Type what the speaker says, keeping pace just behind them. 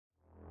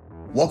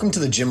Welcome to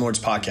the Gym Lords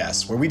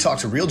Podcast, where we talk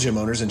to real gym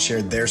owners and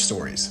share their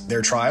stories,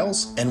 their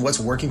trials, and what's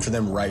working for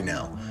them right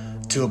now.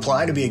 To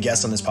apply to be a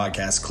guest on this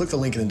podcast, click the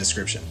link in the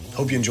description.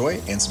 Hope you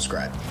enjoy and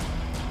subscribe.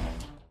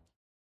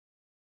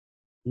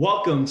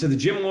 Welcome to the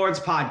Gym Lords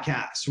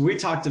Podcast, where we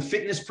talk to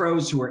fitness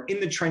pros who are in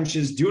the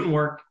trenches doing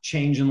work,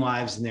 changing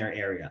lives in their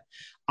area.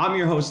 I'm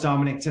your host,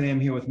 Dominic. Today I'm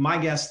here with my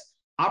guest,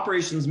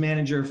 Operations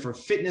Manager for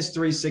Fitness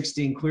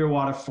 360 in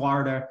Clearwater,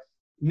 Florida,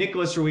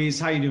 Nicolas Ruiz.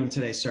 How are you doing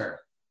today, sir?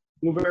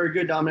 Well, very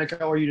good, Dominic.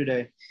 How are you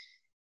today?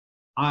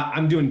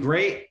 I'm doing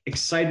great.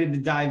 Excited to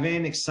dive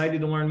in.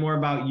 Excited to learn more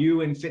about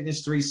you and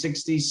Fitness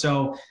 360.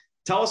 So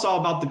tell us all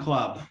about the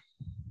club.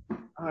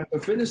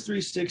 Fitness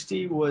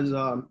 360 was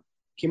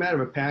came out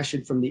of a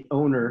passion from the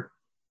owner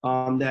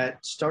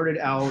that started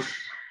out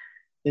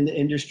in the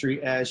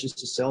industry as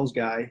just a sales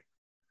guy.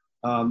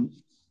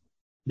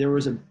 There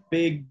was a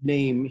big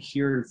name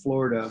here in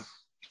Florida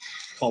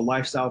called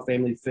Lifestyle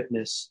Family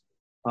Fitness.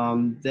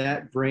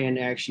 That brand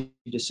actually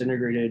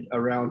disintegrated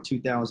around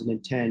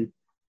 2010.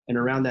 And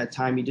around that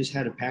time, he just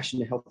had a passion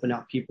to helping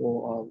out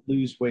people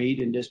lose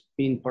weight and just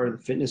being part of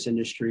the fitness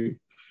industry.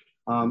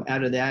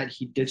 Out of that,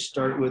 he did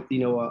start with,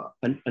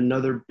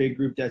 another big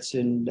group that's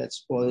in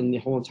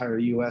the whole entire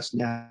U.S.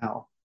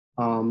 now.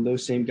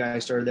 Those same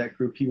guys started that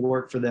group. He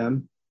worked for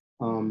them.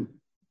 And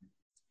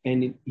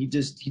he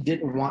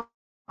didn't want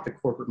the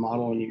corporate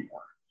model anymore.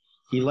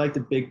 He liked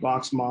the big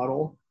box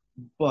model,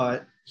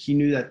 but he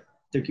knew that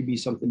there could be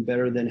something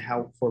better than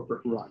how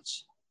corporate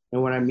runs.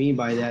 And what I mean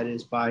by that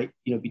is by,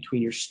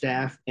 between your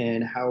staff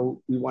and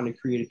how we want to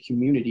create a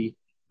community,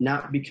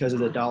 not because of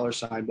the dollar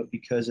sign, but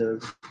because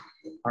of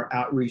our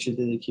outreach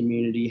into the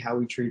community, how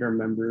we treat our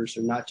members.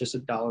 They're not just a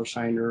dollar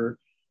sign or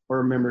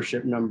a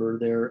membership number.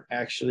 They're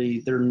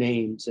actually their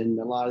names. And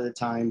a lot of the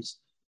times,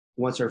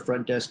 once our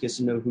front desk gets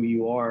to know who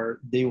you are,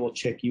 they will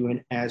check you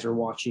in as they're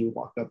watching you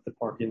walk up the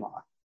parking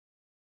lot.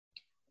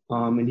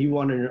 And he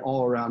wanted an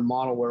all-around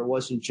model where it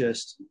wasn't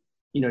just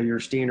your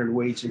standard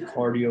weights and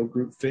cardio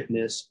group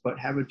fitness, but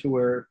have it to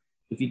where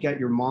if you got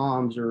your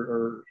moms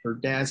or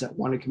dads that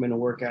want to come in and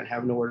work out,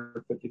 have nowhere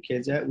to put the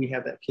kids at, we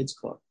have that kids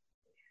club.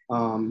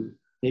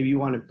 Maybe you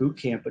want a boot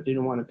camp, but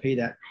didn't want to pay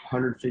that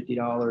 $150,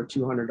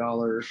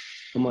 $200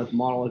 a month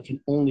model. It can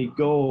only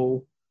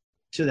go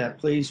to that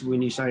place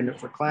when you signed up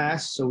for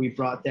class. So we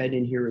brought that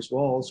in here as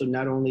well. So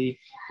not only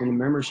in the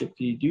membership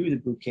do you do the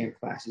boot camp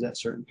classes at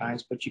certain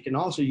times, but you can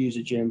also use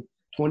a gym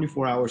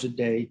 24 hours a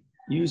day,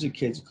 use a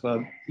kids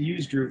club,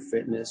 use group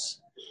fitness,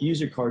 use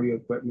your cardio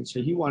equipment.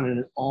 So he wanted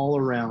an all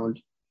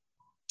around,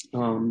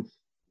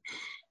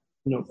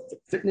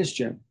 fitness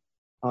gym.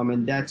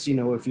 And that's,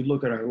 if you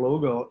look at our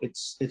logo,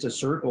 it's a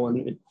circle,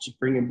 and it's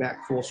bringing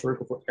back full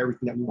circle for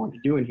everything that we want to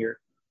do in here.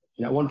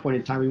 And at one point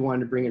in time, we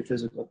wanted to bring in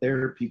physical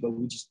therapy, but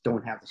we just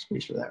don't have the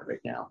space for that right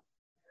now.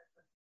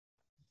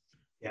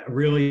 Yeah,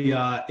 really,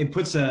 it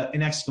puts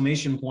an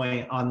exclamation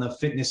point on the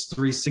Fitness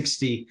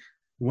 360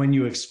 when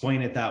you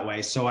explain it that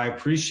way. So I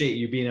appreciate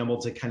you being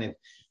able to kind of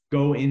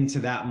go into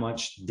that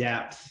much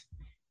depth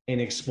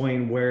and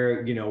explain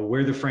where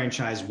the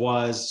franchise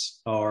was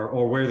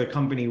or where the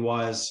company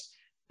was,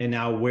 and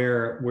now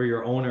where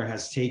your owner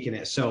has taken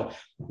it. So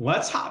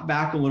let's hop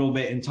back a little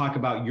bit and talk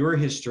about your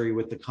history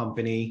with the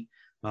company.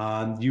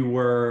 You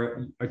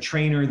were a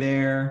trainer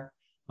there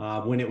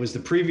when it was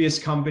the previous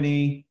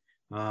company.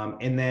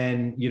 And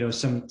then,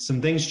 some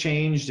things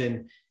changed,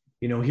 and,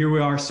 here we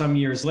are some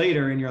years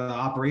later and you're the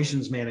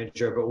operations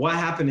manager, but what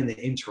happened in the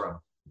interim?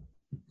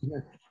 Yeah,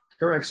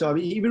 correct. So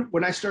even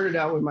when I started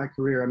out with my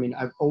career,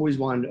 I've always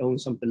wanted to own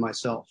something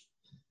myself.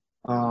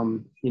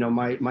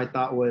 My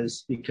thought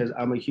was, because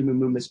I'm a human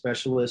movement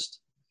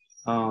specialist,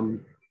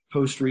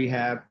 post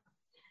rehab,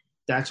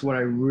 that's what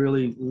I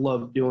really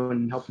love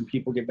doing, helping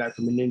people get back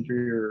from an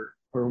injury or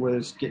whether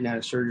it's getting out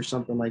of surgery or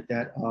something like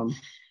that.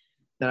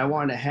 That I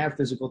wanted to have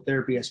physical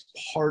therapy as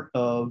part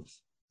of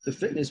the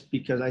fitness,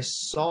 because I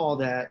saw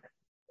that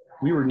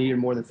we were needed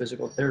more than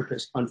physical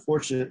therapists,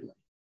 unfortunately.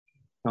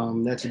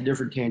 That's a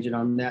different tangent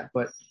on that.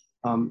 But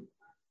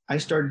I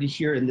started to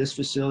hear in this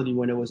facility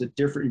when it was a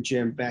different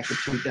gym back in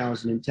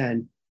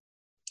 2010,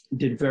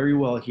 did very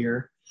well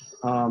here.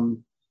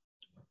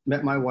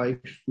 Met my wife,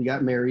 we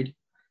got married.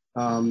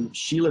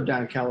 She lived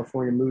down in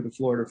California, moved to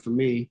Florida for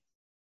me,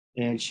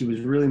 and she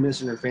was really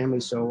missing her family.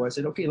 So I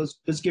said, okay,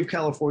 let's give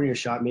California a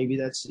shot. Maybe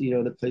that's,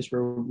 the place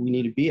where we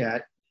need to be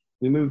at.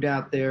 We moved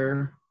out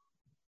there.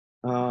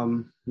 It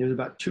was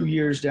about 2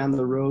 years down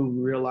the road,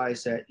 we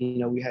realized that,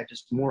 we had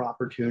just more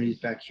opportunities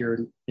back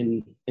here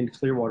in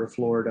Clearwater,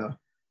 Florida.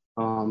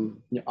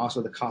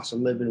 Also the cost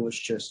of living was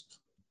just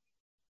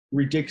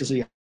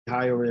ridiculously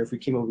high over there. If we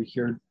came over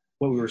here,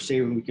 what we were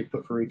saving, we could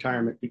put for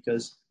retirement,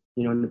 because,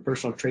 in the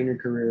personal trainer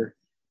career,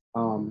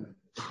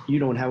 you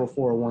don't have a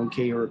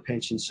 401k or a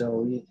pension.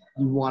 So you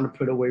want to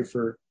put away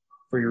for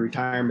your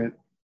retirement.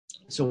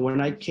 So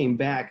when I came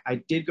back, I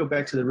did go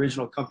back to the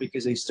original company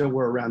because they still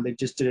were around. They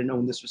just didn't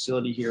own this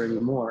facility here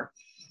anymore.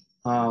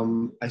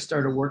 I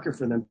started working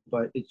for them,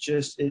 but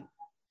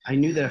I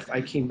knew that if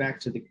I came back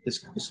to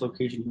this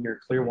location here in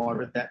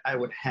Clearwater, that I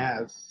would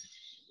have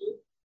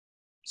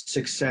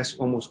success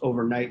almost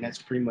overnight. And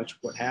that's pretty much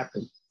what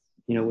happened.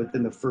 You know,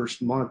 within the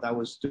first month, I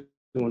was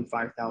doing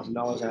 $5,000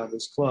 out of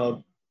this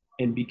club.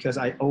 And because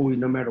I always,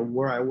 no matter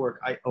where I work,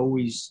 I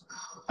always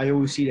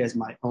see it as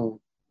my own.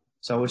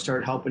 So I would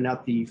start helping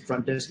out the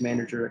front desk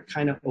manager. I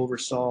kind of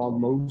oversaw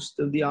most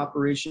of the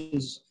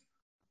operations,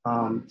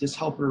 just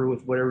helping her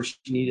with whatever she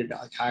needed,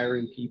 like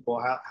hiring people,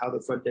 how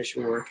the front desk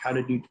should work, how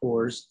to do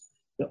tours.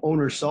 The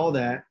owner saw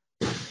that,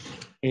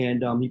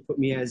 and he put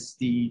me as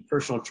the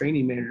personal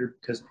training manager,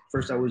 because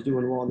first I was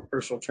doing well in the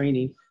personal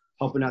training,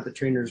 helping out the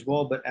trainer as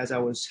well. But as I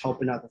was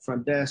helping out the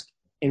front desk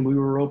and we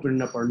were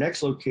opening up our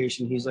next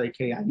location, he's like,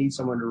 hey, I need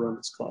someone to run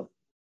this club.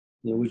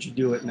 You know, would you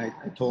do it? And I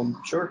told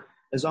him, sure.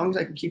 As long as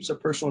I can keep some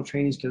personal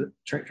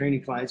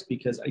training clients,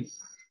 because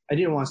I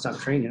didn't want to stop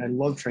training. I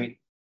love training.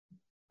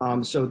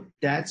 So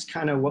that's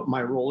kind of what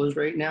my role is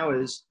right now.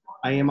 Is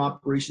I am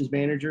operations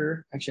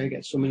manager. Actually, I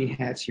got so many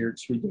hats here,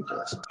 it's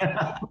ridiculous.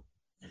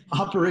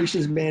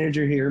 Operations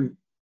manager here,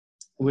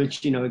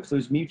 which, you know,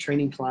 includes me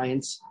training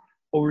clients,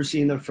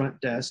 overseeing the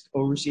front desk,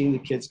 overseeing the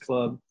kids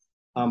club.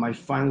 I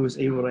finally was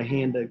able to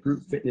hand the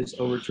group fitness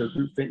over to a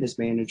group fitness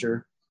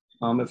manager.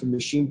 If a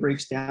machine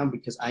breaks down,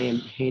 because I am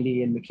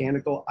handy and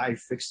mechanical, I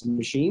fix the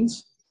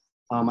machines.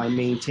 I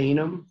maintain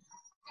them.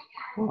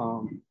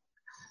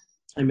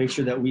 I make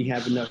sure that we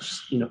have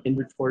enough, you know,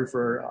 inventory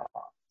for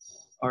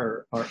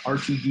our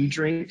RTD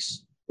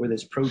drinks, whether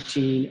it's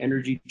protein,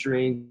 energy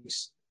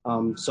drinks,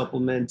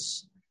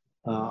 supplements,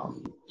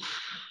 and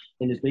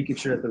just making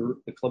sure that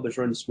the club is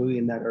running smoothly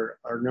and that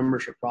our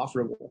numbers are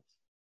profitable.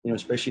 You know,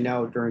 especially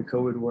now during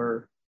COVID,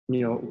 where,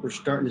 you know, we're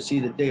starting to see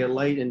the day of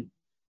light. And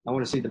I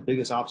want to say the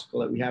biggest obstacle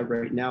that we have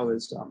right now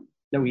is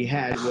that we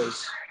had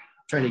was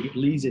trying to get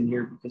leads in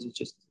here, because it's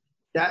just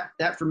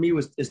that for me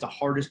is the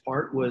hardest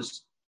part,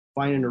 was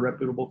finding a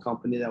reputable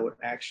company that would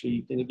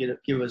actually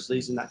give us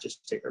leads and not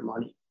just take our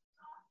money.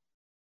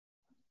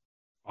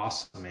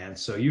 Awesome, man.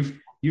 So you've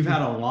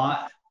had a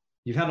lot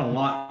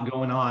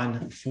going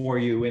on for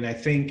you, and I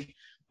think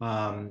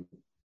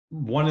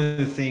one of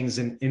the things,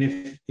 and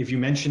if you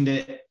mentioned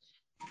it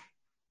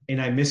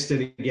and I missed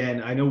it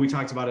again, I know we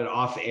talked about it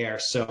off air,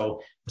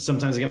 so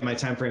sometimes I get my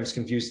time frames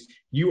confused.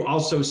 You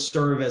also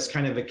serve as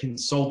kind of a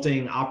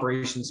consulting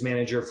operations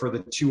manager for the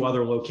 2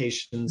 other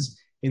locations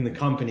in the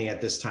company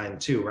at this time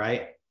too,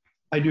 right?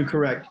 I do,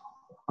 correct.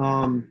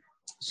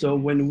 So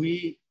when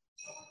we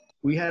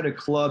had a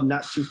club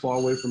not too far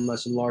away from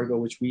us in Largo,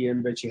 which we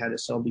eventually had to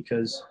sell,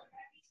 because,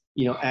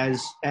 you know,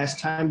 as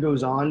time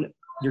goes on,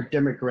 your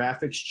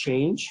demographics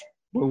change.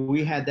 When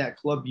we had that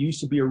club, used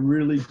to be a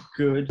really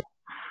good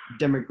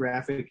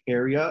demographic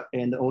area,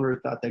 and the owner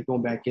thought that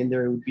going back in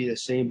there it would be the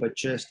same, but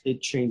just it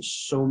changed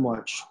so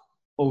much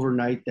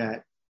overnight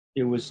that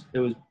it was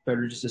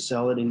better just to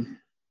sell it.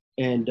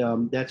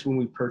 And that's when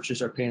we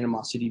purchased our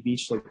Panama City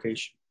Beach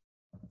location.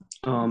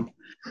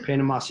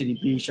 Panama City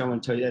Beach, I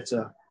want to tell you,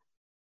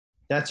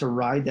 that's a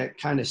ride that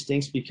kind of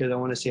stinks, because I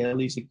want to say at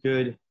least a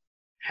good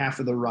half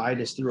of the ride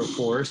is through a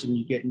forest and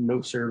you get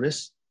no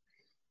service.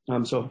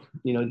 So,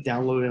 you know,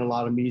 downloading a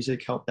lot of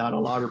music helped out a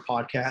lot of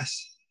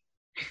podcasts.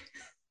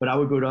 But I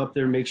would go up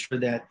there and make sure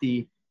that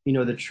the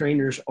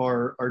trainers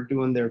are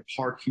doing their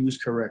park cues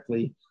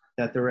correctly,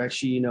 that they're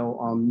actually, you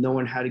know,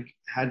 knowing how to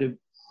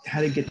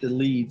get the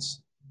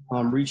leads,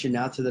 reaching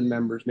out to the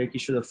members, making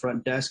sure the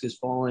front desk is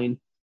following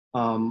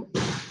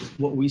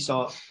what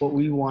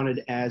we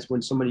wanted as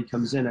when somebody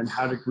comes in, and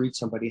how to greet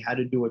somebody, how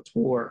to do a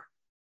tour.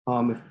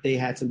 If they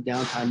had some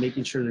downtime,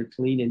 making sure they're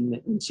clean,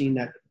 and seeing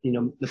that, you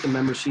know, let the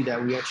members see that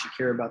we actually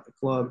care about the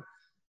club,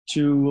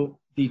 to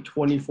the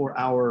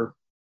 24-hour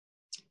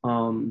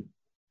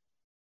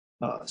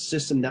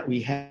system that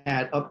we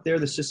had up there.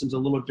 The system's a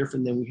little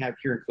different than we have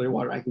here in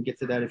Clearwater. I can get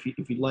to that if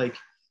you'd like,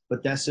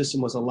 but that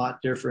system was a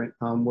lot different,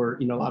 where,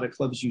 you know, a lot of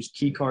clubs use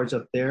key cards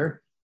up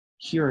there.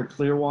 Here in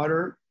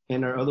Clearwater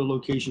and our other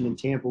location in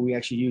Tampa, we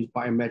actually use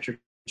biometric,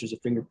 which is a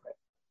fingerprint.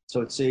 So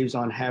it saves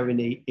on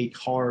having a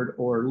card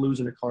or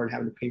losing a card,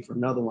 having to pay for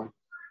another one.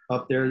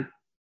 Up there,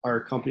 our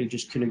company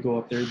just couldn't go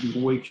up there. It'd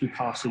be way too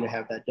costly to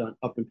have that done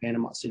up in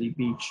Panama City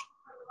Beach.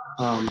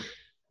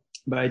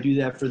 But I do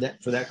that for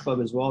that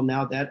club as well.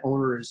 Now that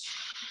owner is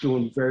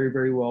doing very,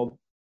 very well.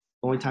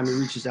 The only time he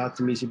reaches out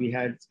to me is if he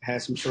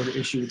has some sort of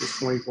issue with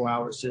this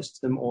 24-hour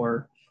system,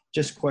 or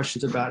just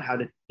questions about how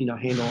to, you know,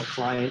 handle a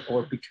client,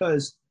 or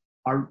because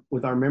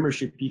with our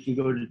membership, you can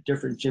go to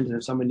different gyms, and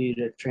if someone needed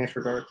to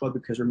transfer to our club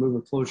because we're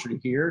moving closer to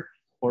here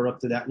or up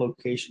to that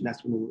location,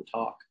 that's when we would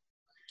talk.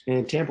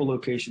 And Tampa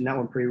location, that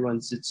one pretty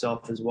runs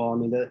itself as well. I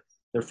mean, their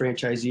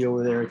franchisee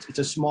over there, it's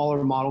a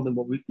smaller model than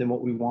what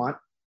we want.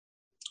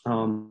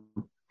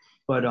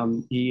 But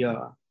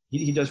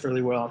he does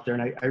fairly well out there,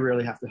 and I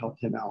really have to help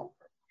him out.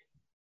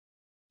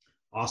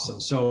 Awesome.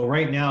 So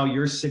right now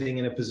you're sitting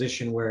in a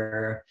position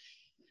where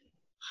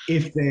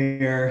if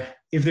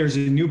there's a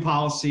new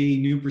policy,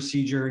 new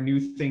procedure, new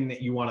thing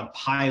that you want to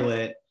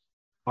pilot,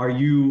 are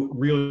you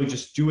really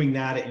just doing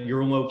that at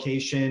your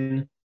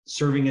location,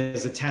 serving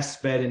as a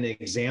test bed and an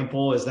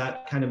example? Is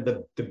that kind of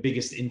the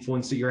biggest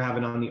influence that you're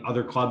having on the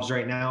other clubs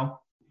right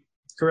now?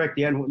 correct.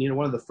 Yeah, and,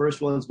 one of the first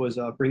ones was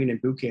bringing in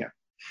boot camp.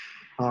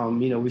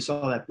 We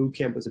saw that boot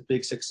camp was a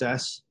big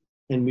success,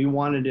 and we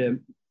wanted to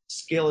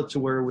scale it to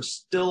where it was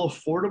still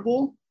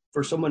affordable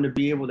for someone to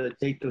be able to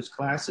take those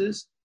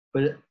classes,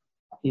 but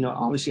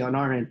obviously on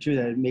our end too,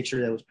 that make sure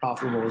that it was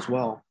profitable as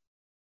well.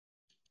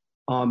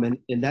 And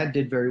that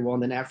did very well.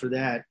 And then after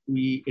that,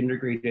 we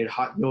integrated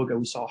hot yoga.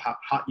 We saw how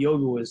hot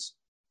yoga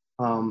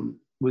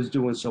was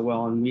doing so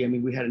well, and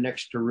we had an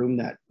extra room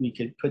that we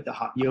could put the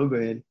hot yoga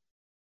in.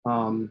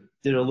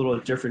 Did a little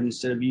different.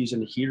 Instead of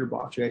using a heater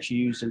box, we actually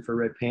used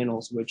infrared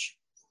panels, which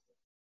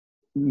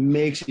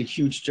makes a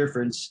huge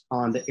difference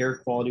on the air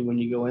quality when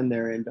you go in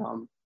there, and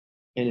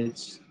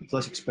it's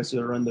less expensive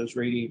to run those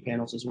radiant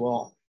panels as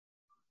well.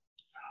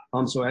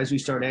 So as we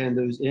start adding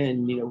those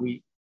in,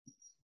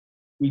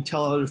 we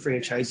tell other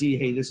franchisee,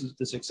 hey, this is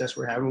the success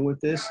we're having with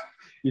this.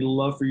 We'd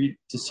love for you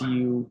to see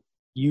you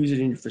use it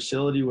in your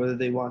facility, whether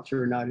they want to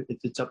or not.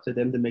 It's up to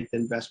them to make the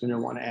investment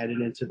and want to add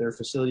it into their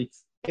facility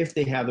if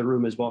they have the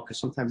room as well, because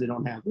sometimes they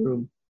don't have the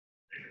room.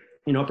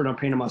 Up in our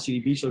Panama City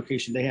Beach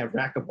location, they have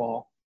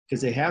racquetball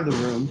because they have the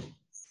room.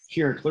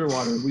 Here in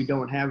Clearwater, we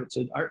don't have it.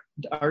 So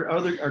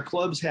our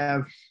clubs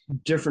have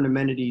different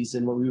amenities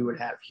than what we would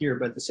have here,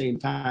 but at the same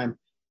time,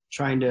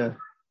 trying to,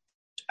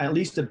 at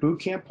least the boot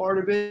camp part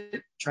of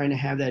it, trying to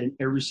have that in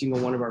every single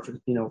one of our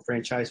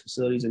franchise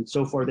facilities. And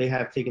so far, they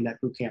have taken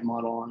that boot camp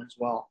model on as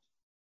well.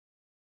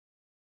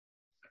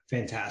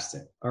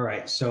 Fantastic. All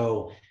right.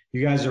 So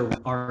you guys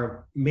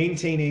are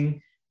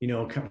maintaining,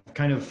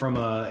 kind of from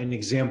an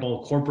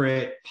example,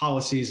 corporate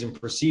policies and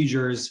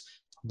procedures,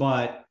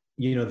 but,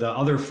 the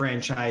other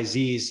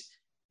franchisees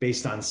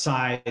based on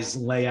size,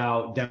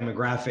 layout,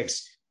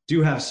 demographics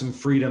do have some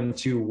freedom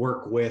to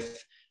work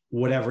with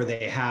whatever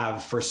they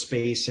have for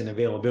space and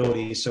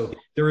availability. So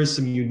there is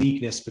some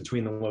uniqueness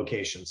between the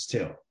locations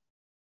too.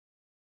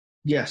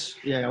 Yes.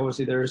 Yeah. I would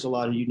say there is a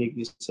lot of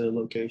uniqueness to the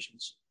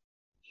locations.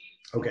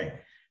 Okay.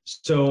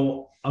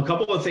 So a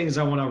couple of things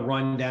I want to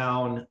run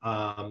down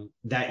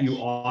that you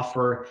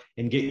offer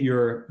and get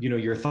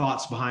your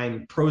thoughts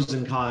behind pros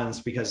and cons,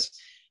 because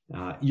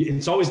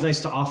it's always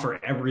nice to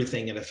offer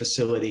everything at a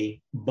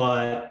facility,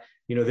 but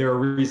there are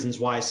reasons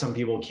why some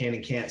people can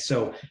and can't.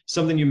 So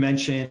something you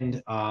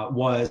mentioned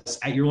was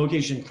at your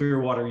location in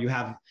Clearwater, you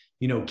have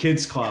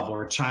kids club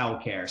or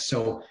childcare.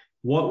 So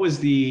what was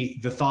the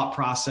thought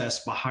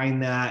process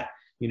behind that?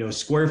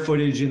 Square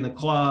footage in the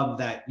club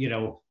that,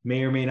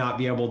 may or may not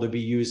be able to be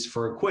used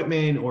for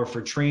equipment or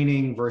for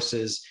training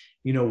versus,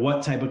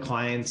 what type of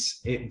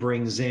clients it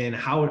brings in.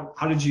 How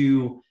did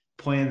you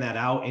plan that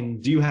out?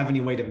 And do you have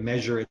any way to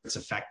measure its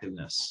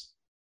effectiveness?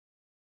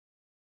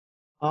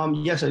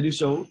 Yes, I do.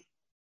 So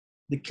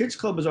the kids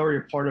club is already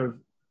a part of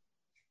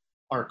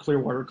our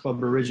Clearwater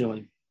club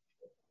originally.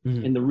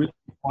 Mm-hmm. And the reason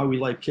why we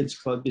like kids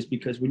club is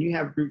because when you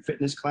have group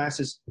fitness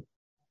classes,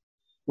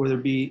 whether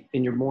it be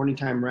in your morning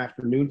time or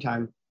afternoon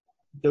time,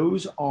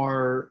 those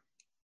are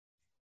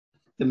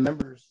the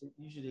members.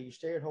 Usually your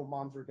stay-at-home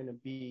moms are going to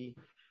be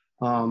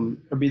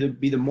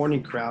the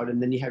morning crowd,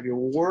 and then you have your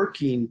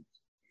working,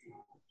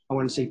 I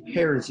want to say,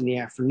 parents in the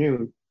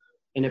afternoon.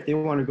 And if they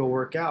want to go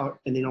work out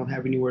and they don't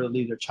have anywhere to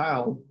leave their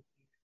child,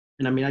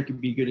 and I could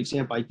be a good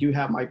example. I do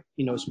have my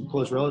some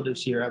close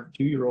relatives here. I have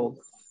a 2-year-old,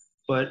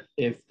 but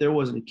if there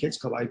wasn't a kids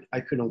club, I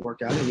couldn't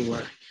work out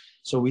anywhere.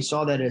 So we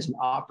saw that as an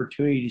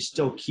opportunity to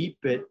still keep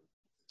it,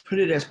 put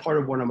it as part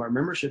of one of our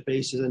membership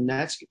bases, and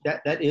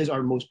that is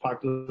our most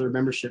popular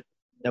membership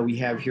that we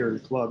have here in the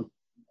club,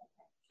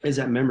 is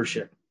that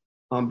membership,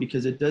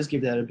 because it does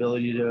give that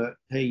ability to,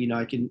 hey,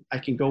 I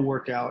can go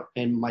work out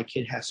and my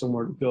kid has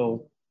somewhere to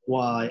go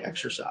while I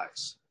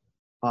exercise.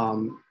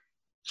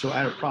 So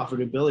out of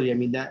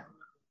profitability, that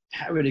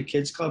having a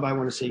kids club, I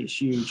want to say, is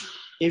huge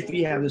if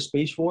we have the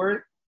space for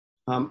it.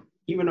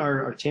 Even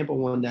our Tampa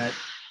one that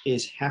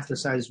is half the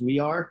size we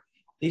are,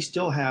 they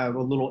still have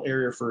a little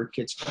area for a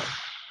kids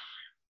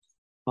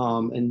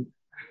club. And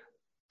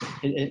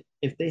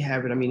if they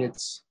have it,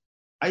 it's,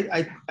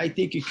 I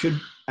think it could,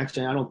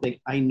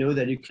 actually, I know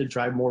that it could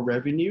drive more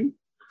revenue,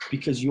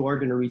 because you are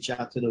going to reach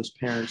out to those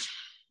parents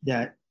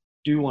that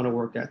do want to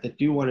work out, that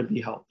do want to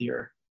be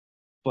healthier,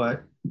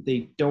 but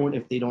they don't,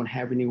 if they don't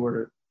have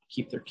anywhere to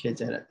keep their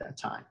kids at that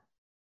time.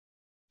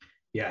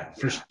 Yeah,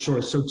 for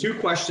sure. So 2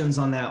 questions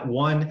on that.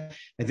 One,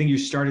 I think you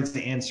started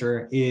to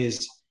answer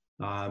is,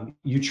 do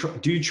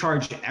you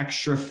charge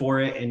extra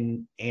for it,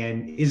 and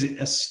is it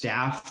a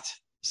staffed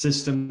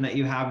system that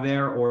you have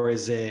there, or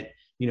is it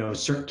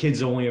certain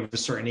kids only of a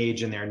certain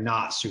age and they're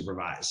not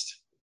supervised?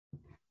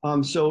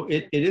 So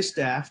it is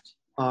staffed,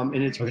 and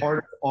it's part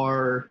of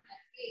our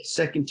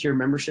 2nd tier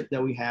membership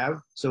that we have.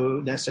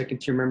 So that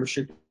 2nd tier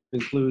membership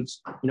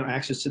includes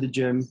access to the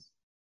gym,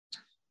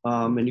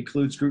 and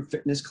includes group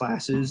fitness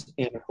classes,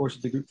 and of course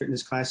the group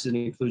fitness classes, it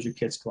includes your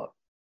kids club.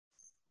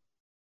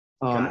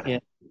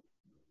 And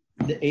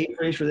the age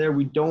range for there,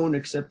 we don't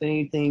accept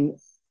anything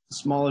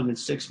smaller than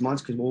 6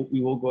 months, because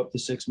we will go up to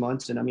 6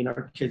 months. And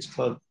our kids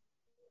club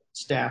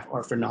staff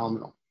are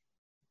phenomenal.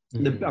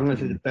 Mm-hmm. I'm going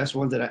to say the best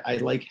ones that I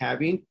like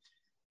having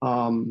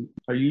are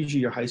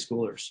usually your high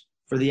schoolers,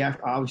 for the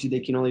obviously they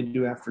can only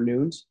do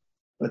afternoons,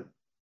 but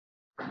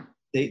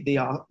they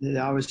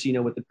obviously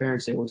know what the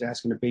parents they was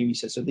asking to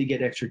babysit, so they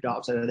get extra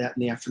jobs out of that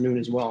in the afternoon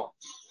as well.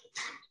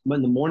 But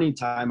in the morning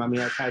time, I mean,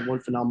 I've had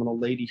one phenomenal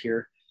lady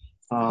here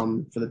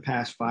for the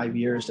past 5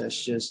 years.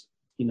 That's just,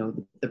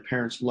 the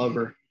parents love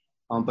her,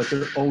 but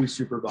they're always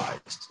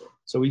supervised.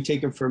 So we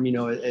take them from,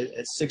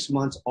 at 6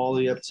 months all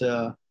the way up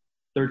to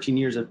 13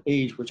 years of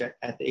age, which at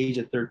the age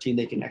of 13,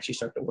 they can actually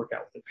start to work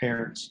out with their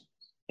parents.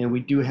 And we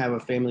do have a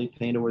family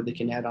plan where they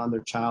can add on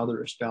their child or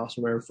their spouse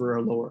or whatever for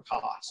a lower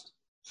cost.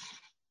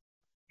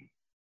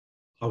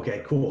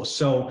 Okay, cool.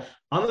 So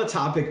on the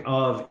topic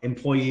of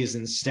employees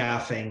and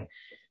staffing,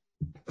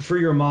 for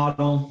your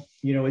model,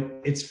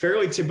 it's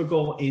fairly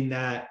typical in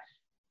that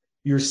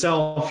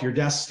yourself, your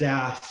desk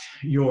staff,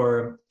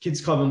 your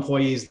kids club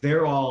employees,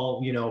 they're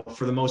all,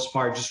 for the most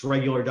part, just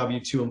regular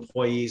W-2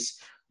 employees.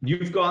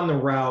 You've gone the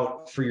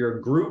route for your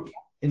group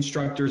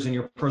instructors and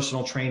your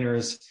personal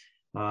trainers,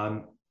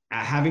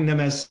 having them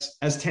as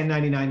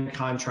 1099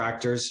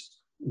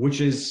 contractors,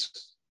 which is,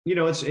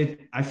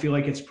 I feel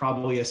like it's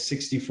probably a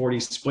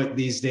 60-40 split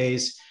these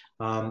days.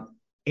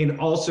 And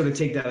also to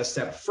take that a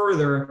step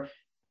further,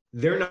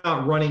 they're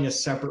not running a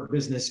separate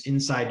business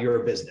inside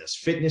your business.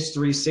 Fitness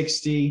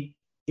 360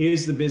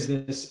 is the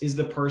business, is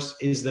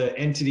the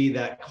entity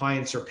that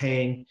clients are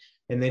paying.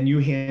 And then you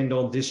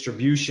handle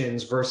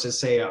distributions versus,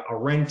 say, a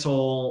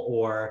rental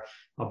or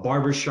a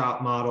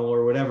barbershop model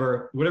or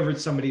whatever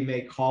somebody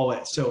may call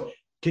it. So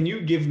can you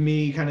give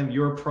me kind of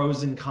your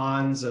pros and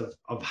cons of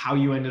how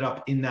you ended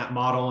up in that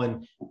model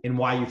and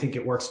why you think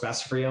it works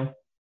best for you?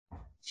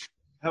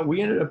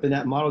 We ended up in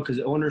that model because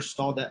the owner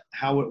saw that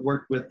how it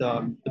worked with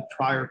the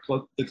prior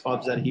the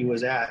clubs that he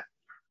was at.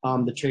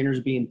 The trainers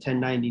being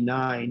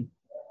 1099.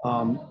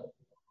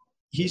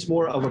 He's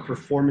more of a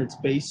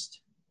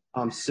performance-based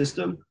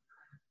system.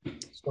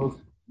 So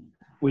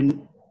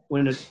when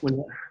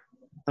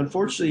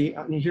unfortunately,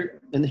 I mean,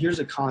 here's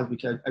a con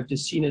because I've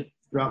just seen it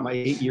throughout my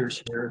 8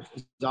 years here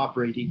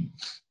operating,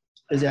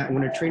 is that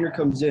when a trainer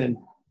comes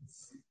in,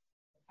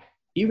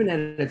 even at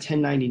a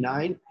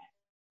 1099,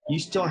 you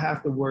still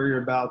have to worry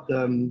about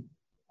them,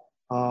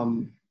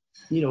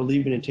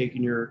 leaving and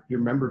taking your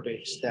member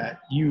base that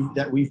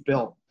we've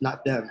built,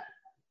 not them,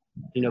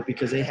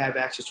 because they have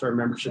access to our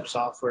membership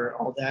software,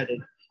 all that,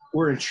 and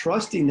we're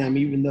entrusting them,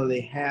 even though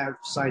they have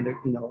signed a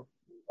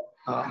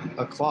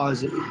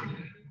clause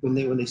when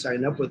they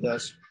sign up with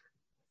us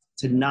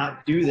to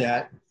not do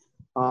that.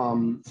 I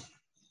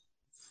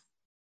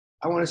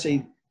want to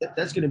say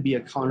that's going to be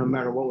a con no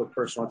matter what with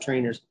personal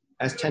trainers.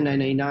 As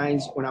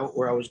 1099s,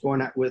 where I was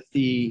going at with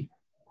the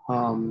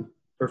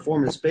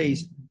performance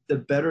base, the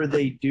better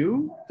they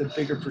do, the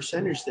bigger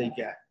percentage they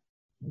get.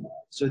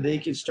 So they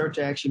can start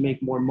to actually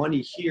make more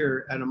money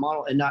here at a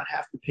model and not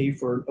have to pay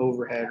for an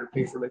overhead or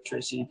pay for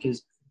electricity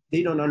because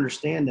they don't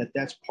understand that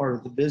that's part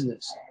of the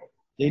business.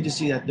 They just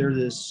see that they're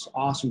this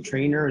awesome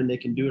trainer and they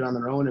can do it on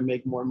their own and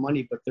make more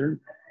money, but they're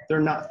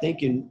not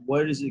thinking,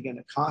 what is it going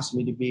to cost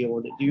me to be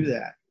able to do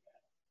that?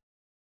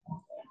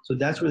 So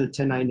that's where the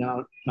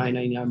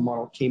 1099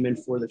 model came in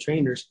for the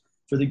trainers.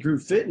 For the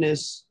group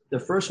fitness, the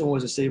first one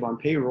was to save on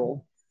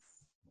payroll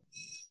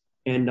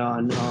and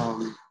on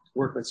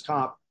workman's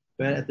comp.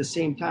 But at the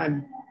same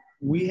time,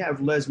 we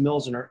have Les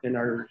Mills in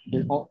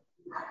all,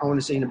 I want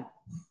to say in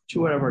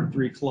 2 out of our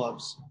 3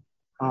 clubs.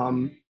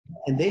 And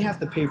they have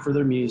to pay for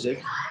their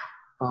music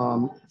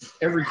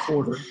every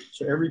quarter.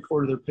 So every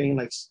quarter they're paying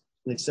like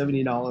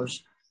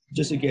 $70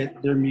 just to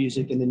get their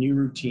music and the new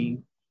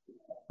routine.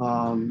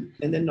 And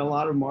then a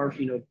lot of them are,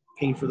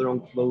 paying for their own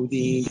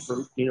clothing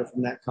from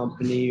that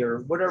company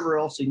or whatever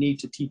else they need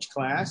to teach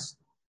class.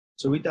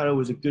 So we thought it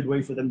was a good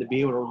way for them to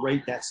be able to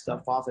write that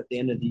stuff off at the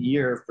end of the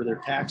year for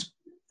their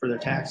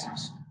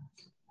taxes.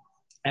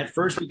 At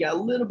first, we got a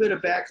little bit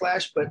of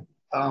backlash, but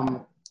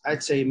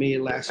I'd say it may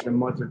have lasted a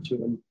month or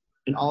 2,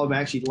 and all of them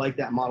actually like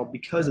that model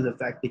because of the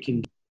fact they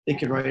can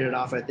write it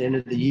off at the end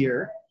of the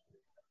year.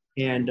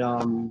 And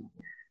the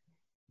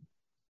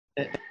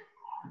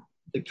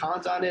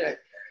cons on it,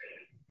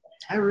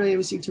 I really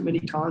haven't seen too many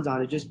cons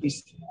on it. Just be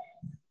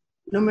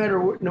no matter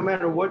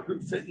what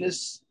group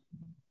fitness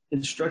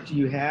instructor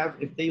you have,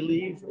 if they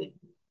leave,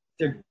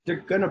 they're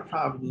gonna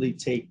probably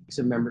take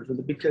some members with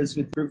it because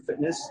with group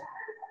fitness,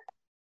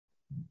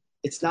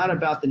 it's not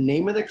about the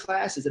name of the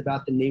class; it's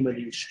about the name of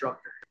the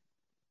instructor.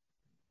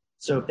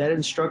 So if that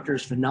instructor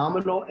is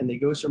phenomenal and they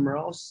go somewhere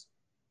else,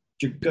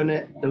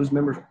 those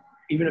members,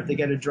 even if they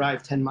got to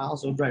drive 10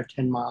 miles, they'll drive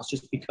 10 miles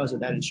just because of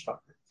that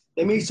instructor.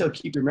 They may still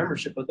keep your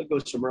membership, but they'll go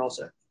somewhere else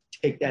to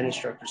take that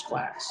instructor's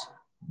class.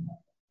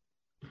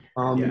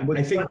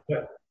 I think.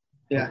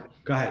 Yeah.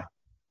 Go ahead.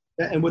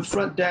 And with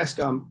front desk,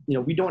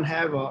 we don't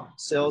have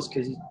sales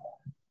because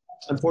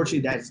unfortunately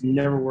that's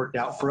never worked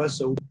out for us.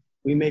 So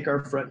we make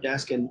our front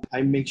desk and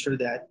I make sure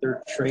that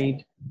they're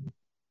trained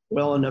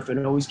well enough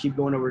and always keep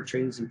going over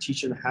trainings and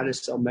teaching them how to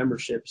sell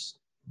memberships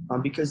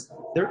because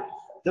they're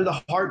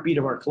the heartbeat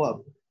of our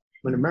club.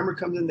 When a member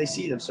comes in, they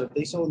see them. So if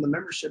they sold the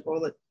membership,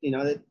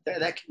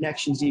 that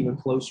connection's even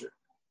closer.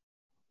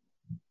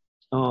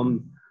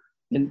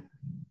 And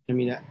I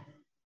mean,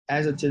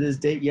 as of to this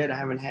date yet, I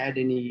haven't had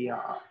any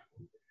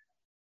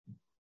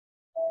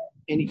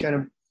kind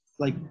of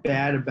like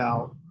bad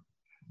about,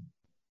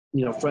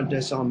 front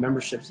desk selling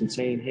memberships and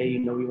saying, hey,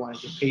 we want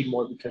to get paid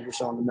more because we're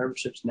selling the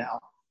memberships now.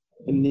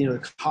 And, the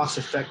cost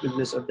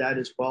effectiveness of that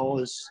as well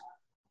has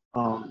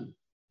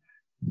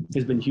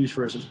been huge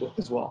for us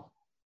as well.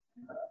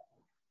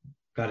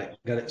 Got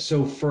it.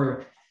 So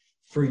for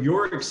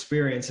your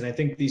experience, and I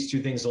think these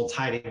two things will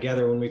tie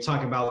together when we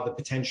talk about the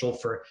potential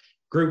for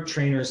group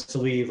trainers to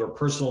leave or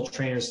personal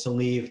trainers to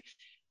leave,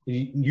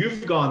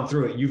 you've gone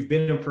through it. You've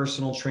been a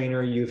personal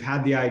trainer. You've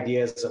had the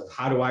ideas of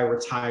how do I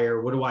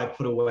retire? What do I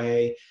put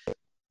away?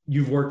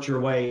 You've worked your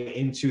way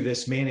into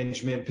this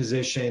management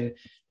position.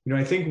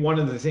 I think one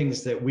of the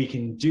things that we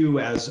can do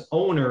as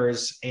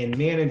owners and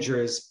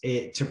managers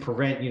to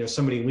prevent,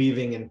 somebody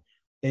leaving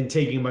and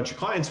taking a bunch of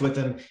clients with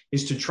them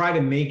is to try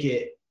to make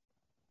it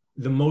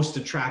the most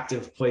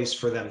attractive place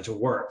for them to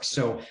work.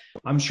 So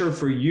I'm sure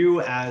for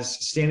you, as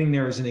standing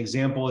there as an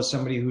example, as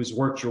somebody who's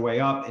worked your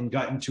way up and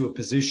got into a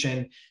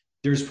position,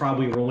 there's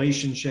probably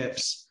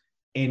relationships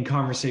and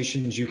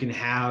conversations you can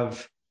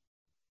have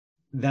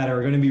that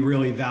are going to be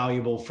really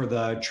valuable for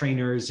the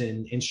trainers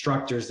and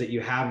instructors that you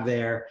have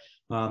there.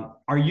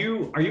 Are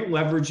you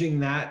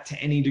leveraging that to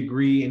any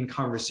degree in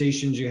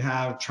conversations you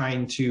have,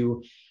 trying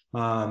to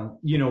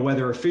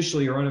whether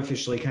officially or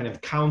unofficially kind of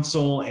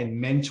counsel and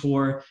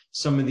mentor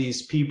some of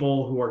these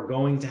people who are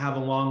going to have a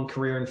long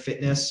career in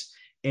fitness?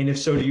 And if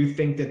so, do you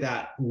think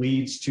that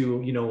leads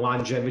to,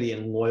 longevity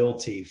and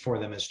loyalty for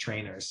them as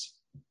trainers?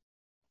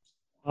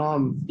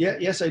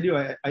 Yes, I do.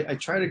 I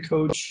try to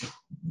coach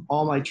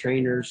all my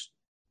trainers,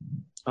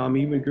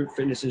 even group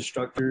fitness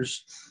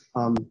instructors,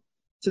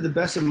 to the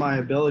best of my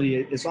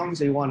ability, as long as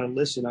they want to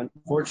listen.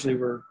 Unfortunately,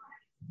 we're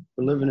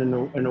living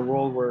in a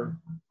world where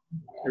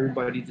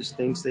everybody just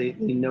thinks they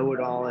know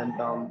it all, and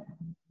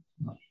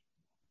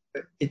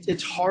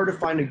it's hard to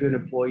find a good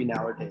employee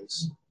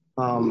nowadays.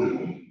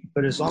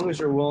 But as long as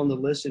they're willing to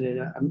listen,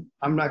 and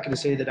I'm not going to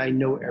say that I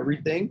know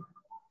everything,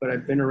 but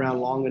I've been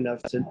around long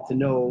enough to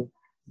know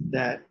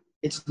that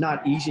it's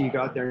not easy to go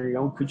out there on your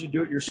own. Could you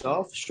do it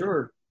yourself?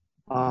 Sure.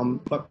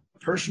 But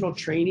personal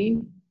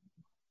training,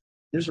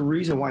 there's a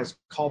reason why it's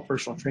called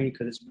personal training,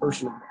 because it's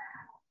personal.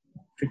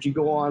 Could you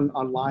go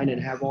online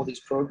and have all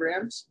these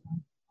programs?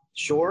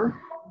 Sure.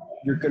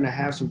 You're going to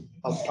have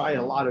probably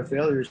a lot of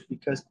failures,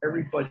 because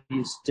everybody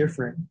is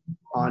different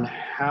on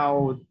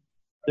how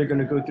they're going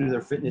to go through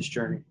their fitness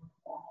journey.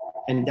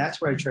 And that's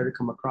what I try to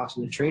come across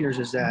in the trainers,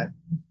 is that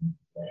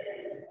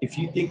if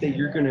you think that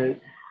you're going to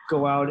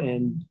go out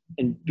and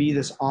be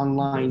this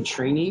online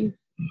training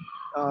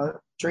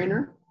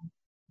trainer,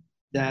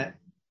 that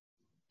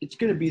it's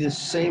going to be the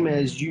same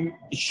as you,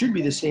 it should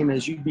be the same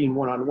as you being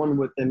one-on-one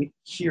with them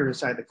here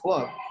inside the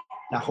club.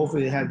 Now,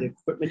 hopefully they have the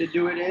equipment to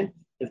do it in.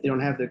 If they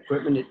don't have the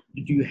equipment,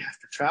 do you have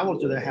to travel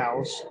to their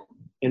house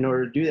in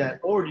order to do that?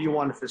 Or do you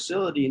want a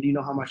facility, and do you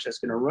know how much that's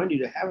going to run you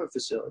to have a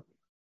facility?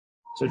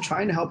 So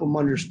trying to help them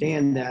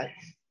understand that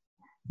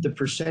the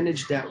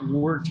percentage that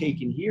we're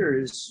taking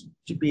here is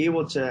to be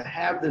able to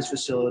have this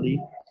facility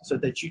so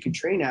that you can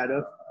train out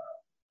of.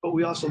 But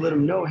we also let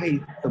them know, hey,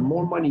 the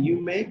more money you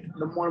make,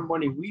 the more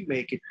money we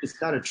make.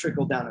 It's not a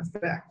trickle-down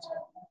effect.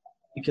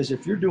 Because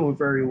if you're doing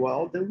very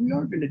well, then we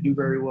are going to do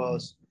very well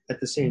at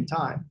the same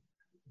time.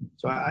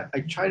 So I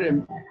try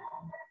to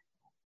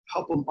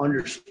help them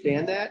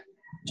understand that.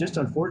 Just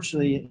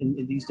unfortunately,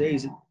 in these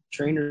days,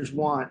 trainers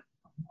want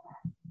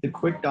the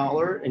quick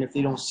dollar, and if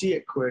they don't see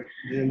it quick,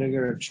 then they're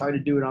going to try to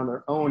do it on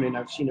their own. And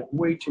I've seen it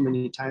way too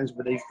many times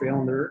where they fail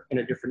and they're in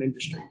a different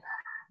industry.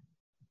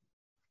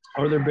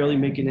 Or they're barely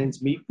making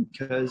ends meet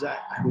because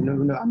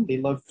they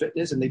love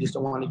fitness and they just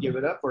don't want to give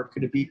it up. Or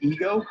could it be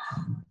ego?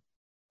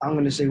 I'm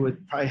going to say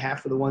with probably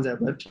half of the ones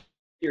that left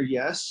here,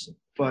 yes.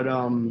 But,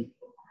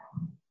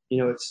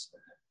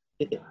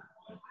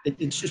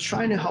 it's just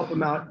trying to help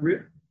them out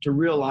to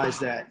realize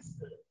that,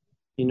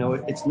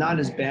 it's not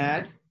as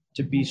bad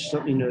to be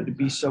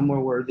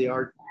somewhere where they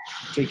are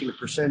taking a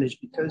percentage,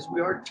 because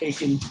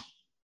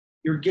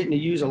you're getting to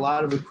use a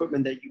lot of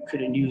equipment that you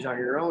couldn't use on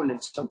your own.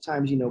 And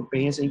sometimes,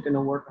 bands ain't going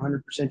to work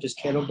 100%, just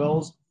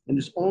kettlebells. And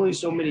there's only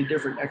so many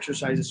different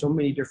exercises, so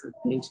many different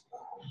things,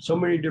 so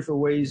many different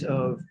ways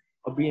of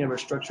being able to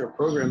structure a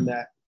program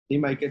that they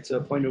might get to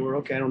a point where,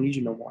 okay, I don't need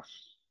you no more.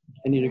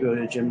 I need to go to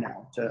the gym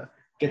now to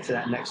get to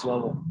that next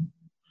level.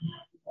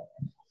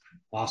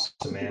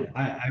 Awesome, man.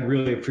 I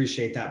really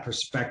appreciate that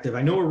perspective.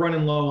 I know we're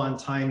running low on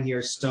time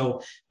here.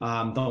 So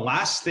the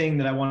last thing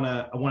that I want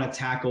to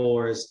tackle,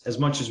 or as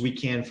much as we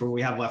can for what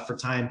we have left for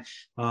time,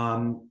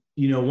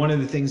 one of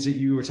the things that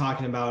you were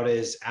talking about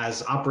is,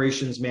 as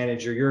operations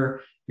manager,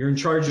 you're in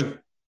charge of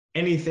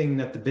anything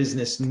that the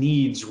business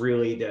needs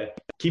really to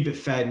keep it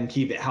fed and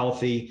keep it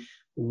healthy.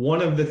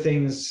 One of the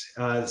things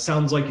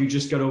sounds like you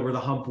just got over the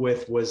hump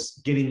with was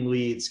getting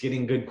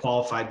good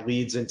qualified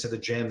leads into the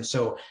gym.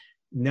 So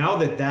now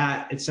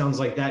that it sounds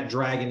like that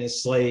dragon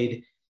is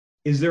slayed,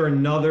 is there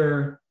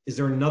another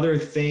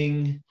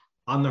thing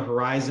on the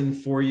horizon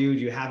for you? Do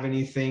you have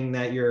anything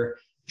that you're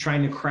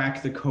trying to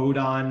crack the code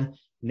on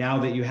now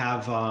that you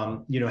have,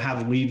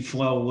 have lead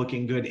flow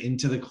looking good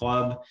into the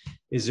club?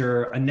 Is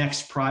there a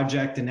next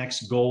project, a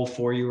next goal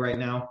for you right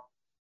now?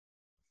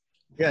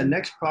 Yeah,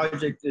 next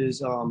project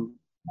is I'm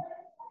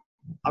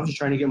just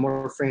trying to get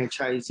more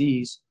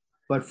franchisees.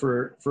 But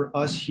for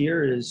us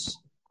here is,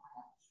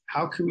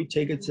 how can we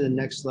take it to the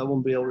next level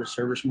and be able to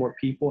service more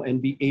people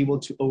and be able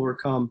to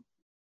overcome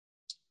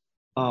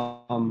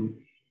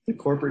the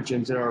corporate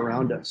gyms that are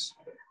around us?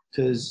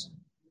 Because,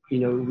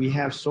 we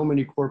have so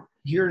many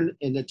here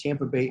in the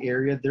Tampa Bay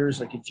area, there's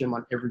like a gym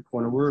on every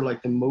corner. We're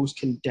like the most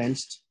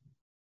condensed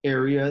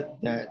area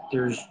that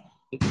there's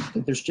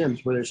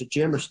gyms, whether it's a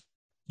gym or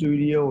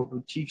studio or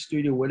boutique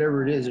studio,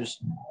 whatever it is, there's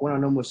one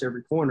on almost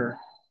every corner.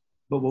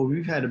 But what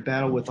we've had to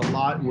battle with a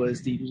lot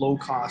was the low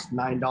cost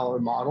 $9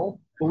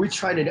 model. But we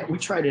tried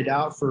it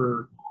out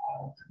for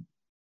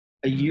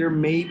a year,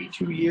 maybe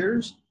 2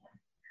 years.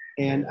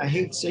 And I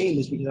hate saying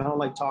this because I don't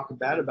like talking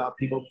bad about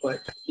people, but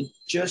it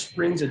just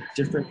brings a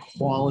different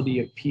quality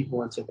of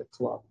people into the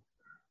club.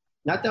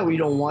 Not that we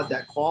don't want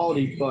that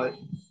quality, but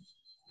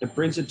it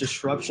brings a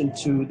disruption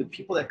to the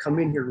people that come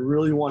in here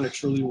really want to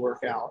truly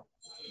work out.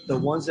 The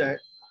ones that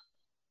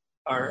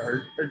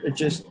are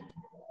just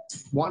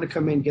want to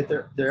come in, get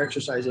their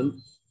exercise in.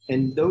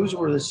 And those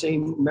were the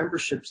same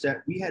memberships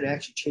that we had to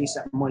actually chase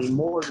that money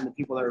more than the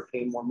people that were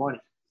paying more money.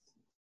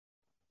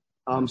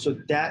 So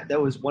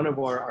that was one of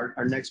our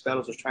next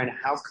battles, was trying to,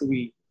 how can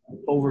we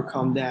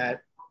overcome that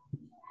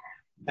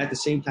at the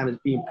same time as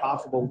being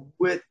profitable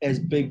with as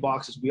big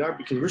boxes we are,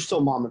 because we're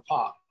still mom and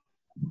pop.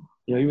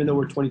 Even though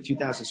we're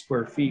 22,000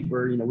 square feet,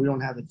 we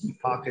don't have the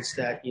deep pockets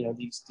that,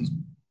 these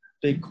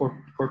big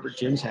corporate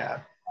gyms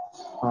have.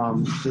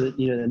 So that,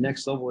 the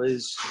next level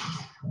is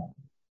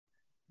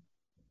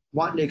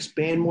wanting to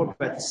expand more,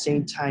 but at the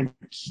same time,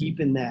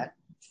 keeping that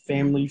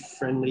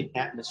family-friendly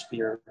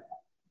atmosphere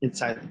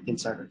inside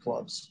the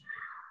clubs.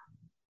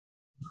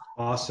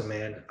 Awesome,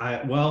 man.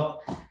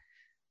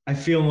 I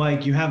feel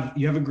like you have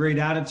a great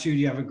attitude.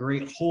 You have a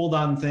great hold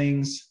on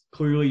things.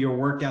 Clearly your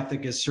work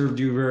ethic has served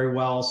you very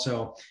well.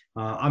 So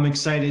I'm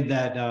excited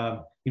that,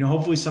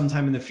 hopefully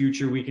sometime in the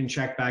future, we can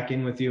check back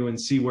in with you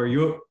and see where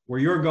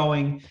you're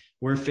going,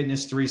 where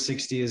Fitness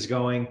 360 is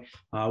going.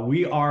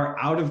 We are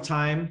out of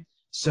time.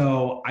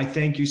 So I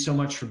thank you so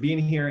much for being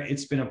here.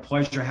 It's been a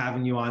pleasure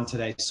having you on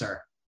today,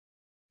 sir.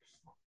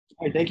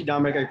 All right, thank you,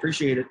 Dominic. I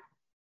appreciate it.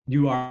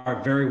 You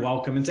are very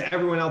welcome. And to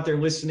everyone out there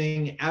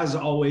listening, as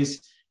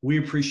always, we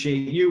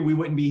appreciate you. We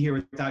wouldn't be here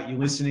without you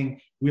listening.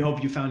 We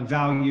hope you found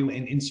value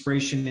and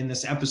inspiration in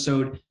this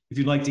episode. If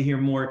you'd like to hear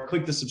more,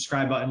 click the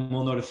subscribe button.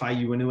 We'll notify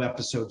you when new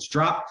episodes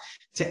drop.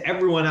 To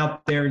everyone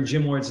out there in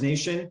Gym Lords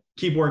Nation,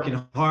 keep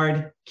working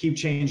hard, keep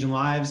changing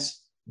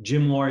lives.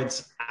 Gym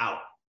Lords out.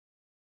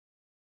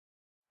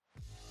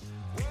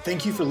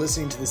 Thank you for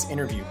listening to this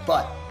interview,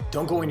 but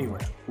don't go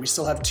anywhere. We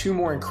still have 2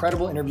 more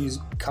incredible interviews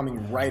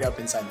coming right up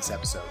inside this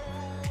episode.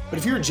 But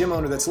if you're a gym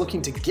owner that's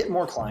looking to get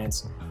more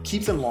clients,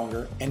 keep them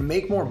longer, and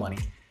make more money,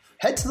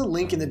 head to the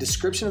link in the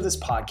description of this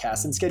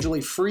podcast and schedule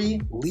a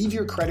free leave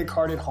your credit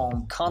card at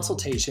home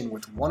consultation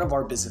with one of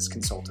our business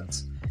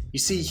consultants. You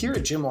see, here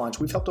at Gym Launch,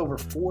 we've helped over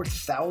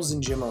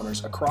 4,000 gym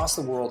owners across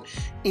the world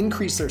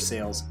increase their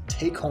sales,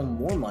 take home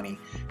more money,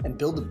 and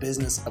build the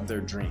business of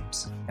their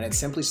dreams. And it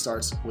simply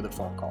starts with a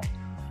phone call.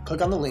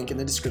 Click on the link in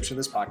the description of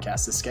this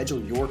podcast to schedule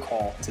your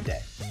call today.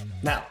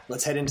 Now,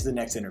 let's head into the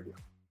next interview.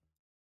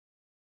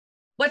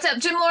 What's up,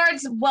 Gym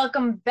Lords?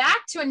 Welcome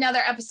back to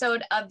another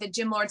episode of the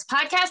Gym Lords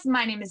podcast.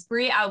 My name is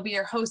Bree. I'll be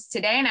your host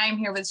today, and I'm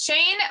here with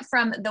Shane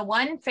from The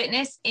One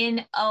Fitness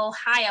in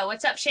Ohio.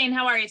 What's up, Shane?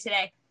 How are you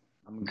today?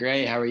 I'm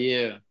great. How are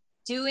you?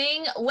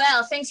 Doing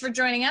well. Thanks for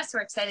joining us.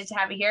 We're excited to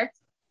have you here.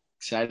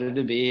 Excited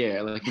to be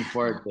here. Looking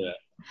forward to it.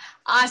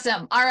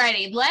 Awesome. All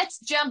righty. Let's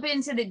jump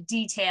into the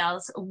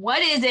details.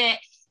 What is it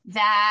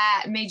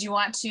that made you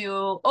want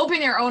to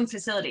open your own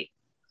facility?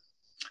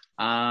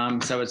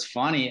 So it's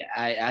funny.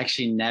 I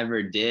actually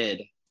never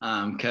did.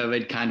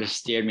 COVID kind of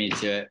steered me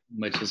to it,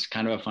 which is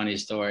kind of a funny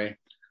story.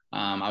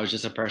 I was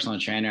just a personal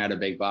trainer at a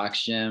big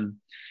box gym,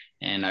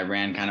 and I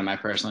ran kind of my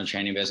personal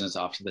training business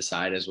off to the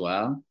side as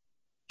well.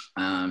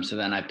 So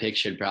then I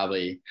pictured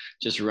probably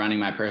just running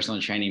my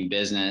personal training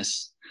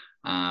business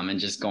and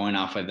just going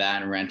off of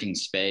that and renting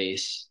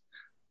space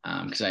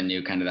because I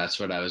knew kind of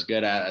that's what I was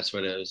good at. That's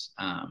what it was.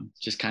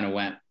 Just kind of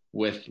went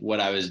with what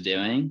I was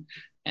doing.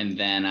 And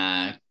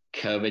then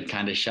COVID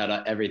kind of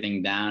shut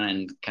everything down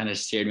and kind of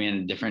steered me in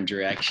a different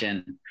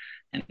direction.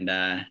 And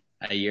a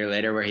year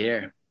later, we're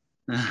here.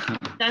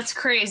 That's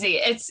crazy.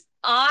 It's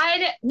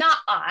odd, not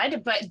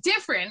odd, but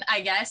different,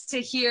 I guess, to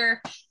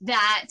hear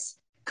that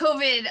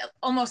COVID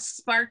almost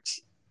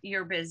sparked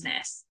your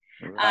business.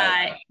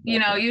 Right.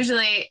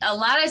 Usually a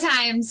lot of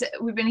times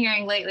we've been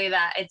hearing lately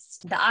that it's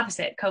the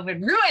opposite.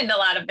 COVID ruined a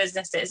lot of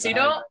businesses. So you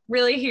don't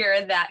really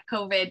hear that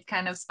COVID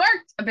kind of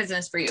sparked a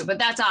business for you, but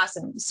that's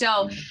awesome.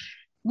 So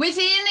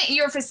within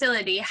your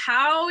facility,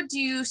 how do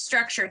you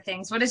structure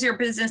things? What does your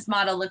business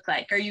model look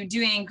like? Are you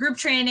doing group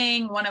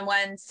training,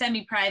 one-on-one,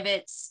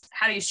 semi-privates?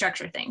 How do you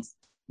structure things?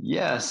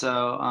 Yeah,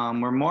 so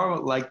we're more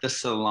like the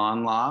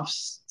salon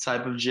lofts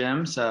type of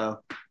gym. So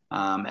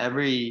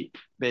every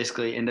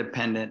basically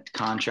independent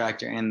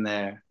contractor in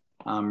there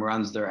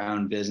runs their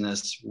own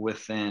business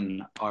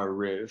within our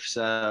roof.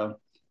 So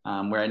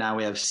right now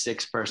we have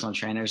 6 personal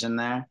trainers in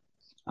there,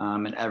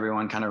 and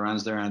everyone kind of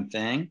runs their own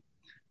thing.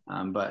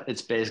 But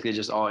it's basically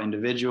just all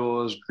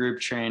individuals, group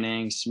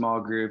training,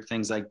 small group,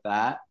 things like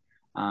that.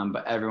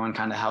 But everyone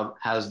kind of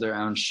has their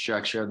own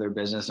structure of their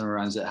business and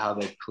runs it how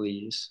they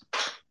please.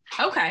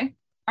 Okay.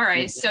 All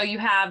right. So you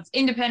have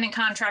independent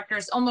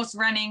contractors almost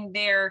running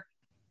their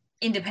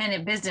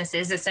independent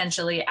businesses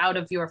essentially out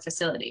of your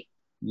facility.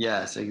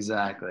 Yes,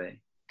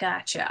 exactly.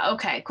 Gotcha.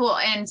 Okay, cool.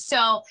 And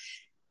so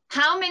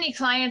how many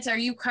clients are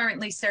you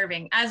currently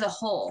serving as a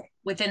whole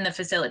within the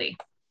facility?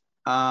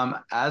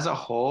 As a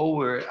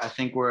whole, I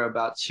think we're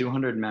about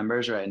 200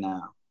 members right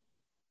now.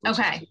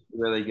 Okay. Is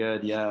really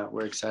good. Yeah,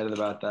 we're excited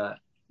about that.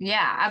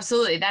 Yeah,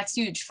 absolutely. That's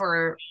huge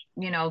for,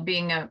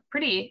 being a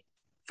pretty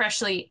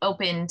freshly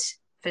opened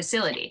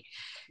facility.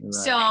 Right.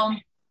 So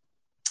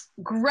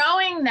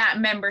growing that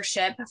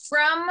membership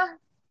from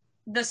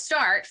the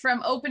start,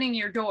 from opening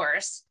your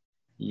doors,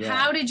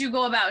 how did you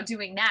go about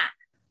doing that?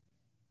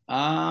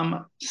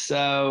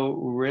 So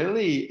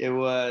really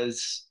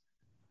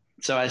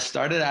so I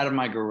started out of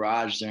my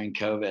garage during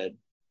COVID.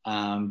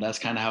 That's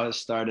kind of how it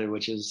started,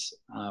 which is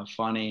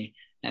funny.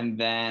 And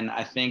then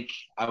I think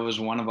I was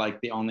one of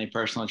like the only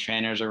personal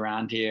trainers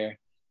around here,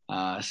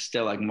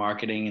 still like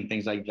marketing and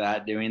things like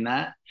that, doing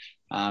that.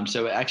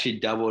 So it actually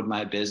doubled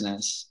my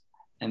business.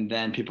 And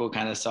then people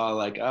kind of saw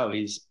like, oh,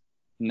 he's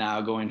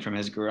now going from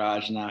his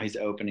garage. Now he's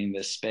opening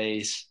this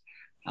space.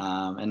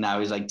 And now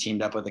he's like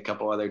teamed up with a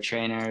couple other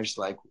trainers.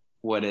 Like,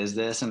 what is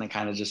this? And it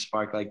kind of just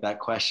sparked like that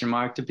question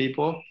mark to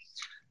people.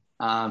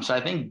 So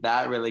I think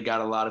that really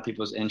got a lot of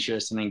people's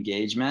interest and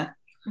engagement.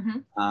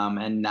 Mm-hmm.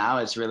 And now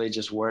it's really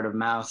just word of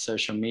mouth,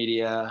 social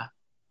media.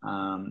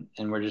 And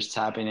we're just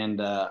tapping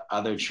into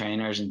other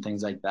trainers and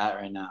things like that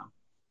right now.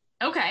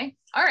 Okay.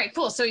 All right,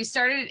 cool. So you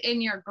started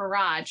in your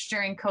garage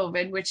during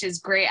COVID, which is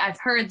great. I've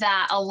heard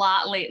that a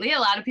lot lately. A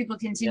lot of people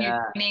continue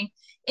training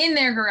in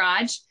their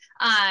garage,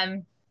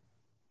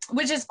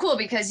 which is cool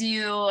because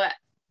you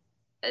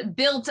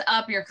built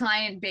up your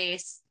client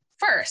base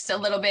first a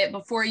little bit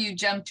before you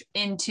jumped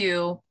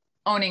into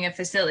owning a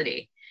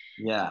facility.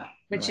 Yeah.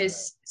 Which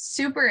is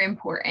super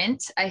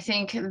important. I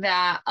think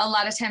that a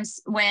lot of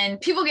times when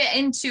people get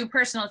into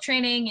personal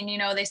training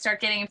and, they start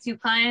getting a few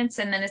clients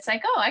and then it's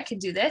like, oh, I could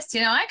do this,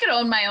 I could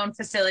own my own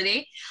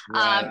facility.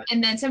 Right.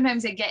 And then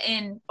sometimes they get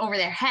in over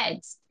their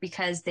heads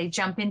because they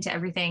jump into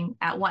everything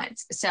at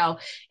once. So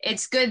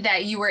it's good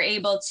that you were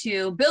able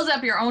to build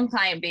up your own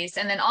client base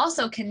and then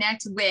also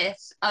connect with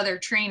other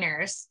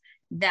trainers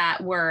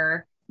that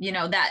were,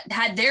 that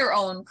had their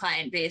own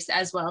client base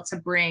as well to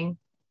bring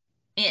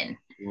in.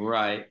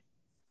 Right.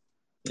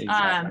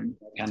 Exactly.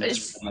 Kind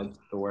of like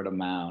the word of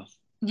mouth.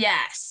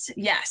 Yes,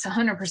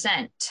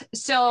 100%.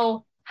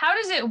 So how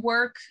does it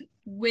work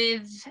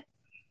with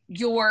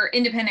your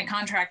independent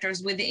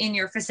contractors within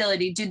your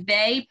facility? Do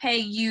they pay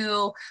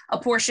you a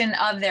portion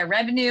of their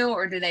revenue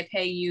or do they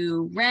pay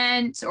you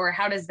rent or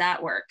how does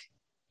that work?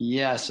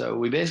 Yeah, so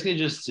we basically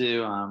just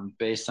do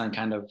based on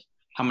kind of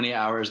how many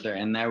hours they're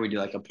in there. We do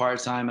like a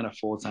part-time and a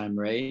full-time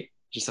rate,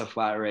 just a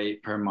flat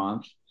rate per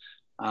month.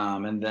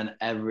 And then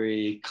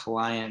every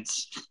client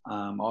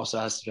also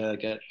has to pay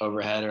like an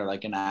overhead or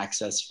like an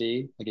access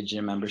fee, like a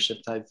gym membership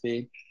type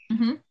fee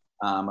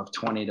of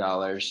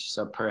 $20.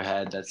 So per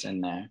head that's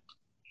in there.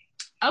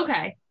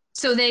 Okay.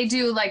 So they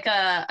do like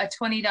a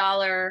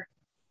 $20,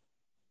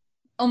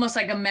 almost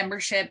like a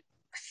membership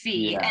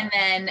fee. Yeah. And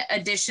then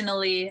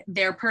additionally,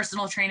 their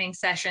personal training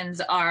sessions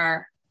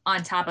are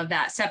on top of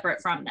that,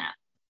 separate from that.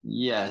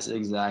 Yes,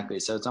 exactly.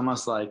 So it's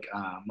almost like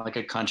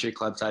a country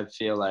club type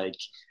feel, like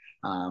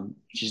you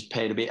just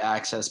pay to be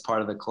access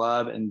part of the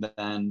club and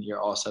then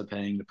you're also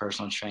paying the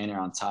personal trainer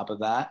on top of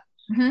that.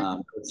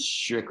 It's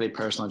strictly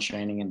personal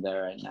training in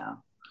there right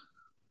now.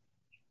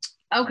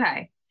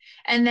 Okay.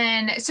 And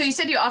then so you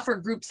said you offer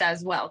groups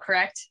as well,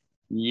 correct?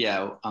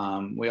 Yeah.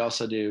 We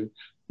also do,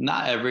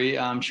 not every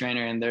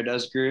trainer in there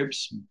does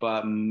groups,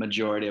 but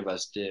majority of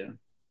us do.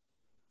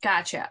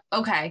 Gotcha.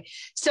 Okay.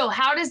 So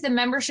how does the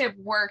membership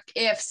work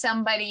if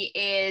somebody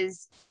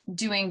is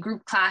doing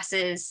group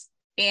classes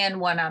and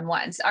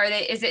one-on-ones?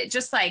 Is it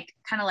just like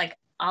kind of like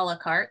a la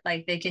carte,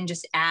 like they can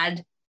just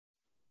add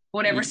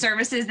whatever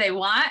services they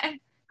want?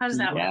 How does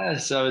that work? Yeah,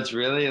 so it's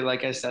really,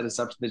 like I said, it's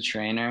up to the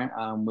trainer.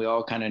 We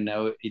all kind of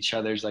know each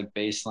other's like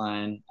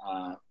baseline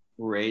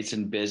rates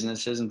and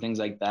businesses and things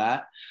like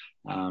that.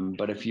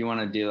 But if you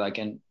want to do like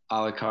an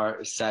a la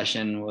carte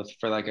session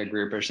for like a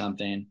group or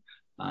something,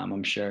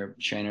 I'm sure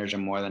trainers are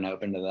more than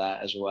open to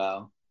that as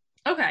well.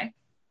 Okay.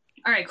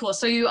 All right, cool.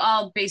 So you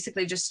all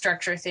basically just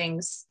structure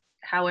things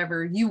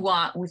however you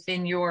want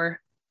within your.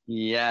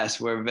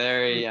 Yes, we're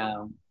very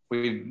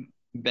we've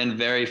been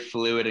very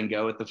fluid and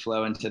go with the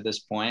flow into this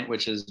point,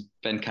 which has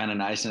been kind of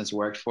nice and it's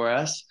worked for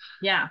us.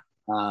 Yeah.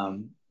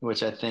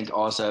 Which I think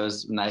also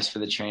is nice for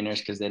the trainers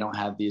because they don't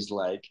have these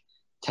like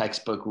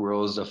textbook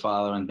rules to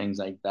follow and things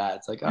like that.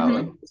 It's like, oh, Mhm.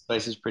 like this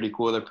place is pretty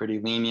cool. They're pretty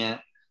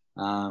lenient.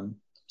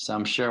 So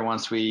I'm sure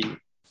once we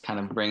kind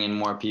of bring in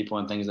more people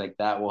and things like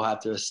that, we'll have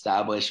to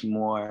establish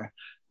more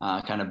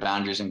kind of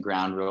boundaries and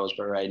ground rules.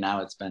 But right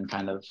now it's been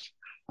kind of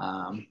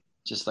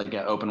just like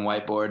an open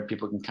whiteboard.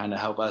 People can kind of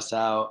help us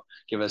out,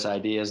 give us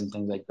ideas and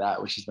things like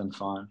that, which has been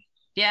fun.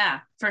 Yeah,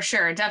 for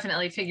sure.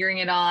 Definitely figuring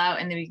it all out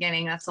in the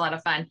beginning. That's a lot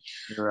of fun.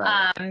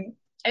 Right.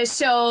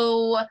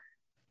 So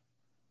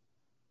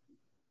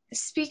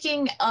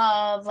speaking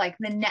of like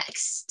the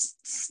next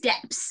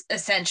steps,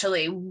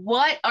 essentially,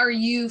 what are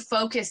you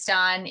focused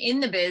on in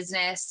the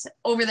business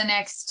over the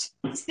next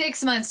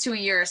 6 months to a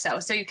year or so?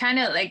 So you kind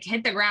of like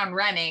hit the ground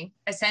running,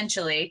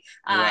 essentially,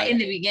 Right. in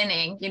the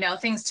beginning. You know,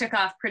 things took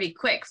off pretty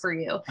quick for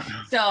you.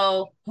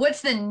 So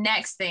what's the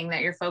next thing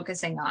that you're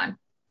focusing on?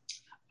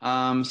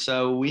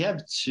 So we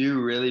have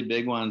two really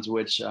big ones,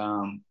 which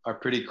are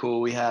pretty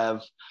cool.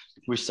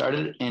 We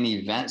started an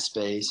event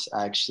space,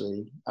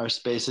 actually. Our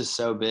space is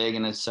so big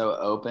and it's so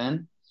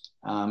open.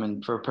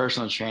 And for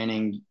personal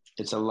training,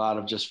 it's a lot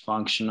of just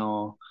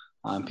functional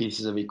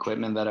pieces of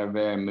equipment that are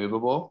very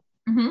movable.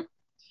 Mm-hmm.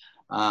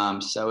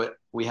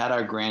 We had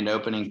our grand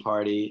opening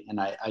party,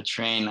 and I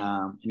train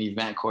an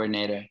event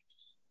coordinator.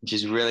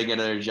 She's really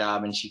good at her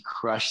job, and she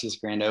crushed this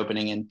grand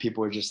opening, and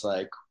people were just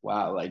like,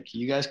 wow, like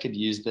you guys could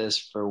use this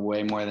for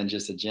way more than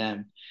just a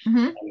gym.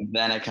 Mm-hmm. And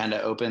then it kind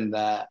of opened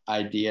that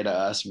idea to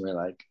us, and we're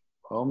like,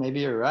 well, maybe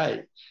you're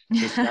right.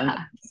 So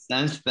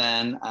since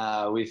then,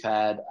 we've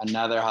had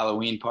another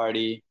Halloween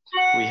party.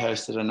 We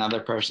hosted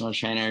another personal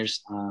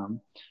trainers.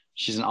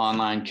 She's an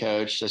online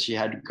coach, so she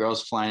had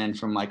girls flying in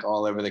from like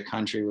all over the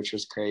country, which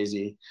was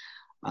crazy.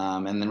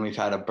 And then we've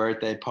had a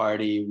birthday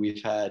party.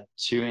 We've had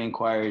 2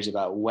 inquiries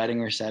about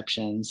wedding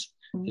receptions.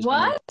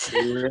 What?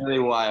 Really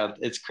wild.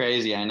 It's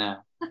crazy. I know.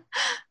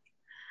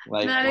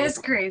 Like that is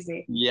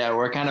crazy. Yeah,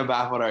 we're kind of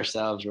baffled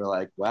ourselves. We're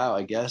like, wow,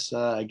 I guess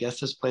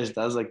this place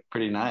does look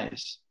pretty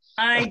nice.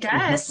 I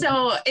guess.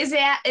 So is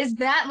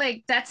that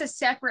like, that's a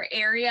separate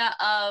area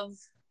of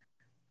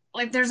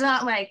like, there's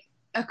not like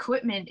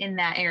equipment in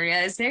that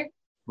area, is there?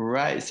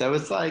 Right. So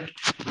it's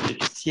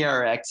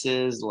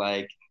TRXs,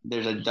 like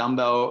there's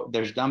dumbbell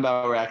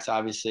racks,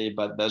 obviously,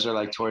 but those are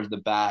like towards the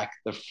back.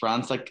 The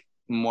front's like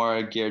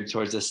more geared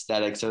towards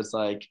aesthetic. So it's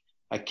like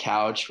a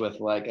couch with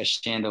like a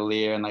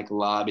chandelier and like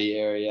lobby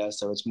area.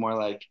 So it's more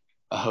like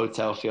a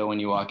hotel feel when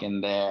you walk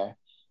in there.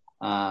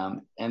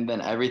 And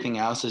then everything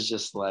else is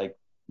just like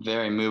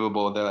very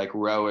movable. They're like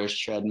rowers,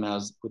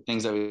 treadmills, with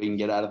things that we can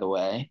get out of the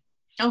way.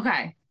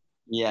 Okay.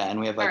 Yeah. And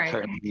we have like All right.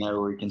 curtains in there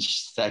where we can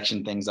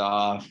section things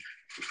off.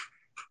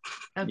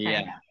 Okay.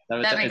 Yeah.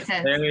 So that makes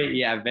sense.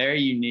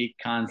 Very unique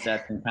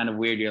concept and kind of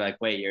weird. You're like,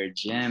 wait, you're a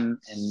gym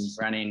and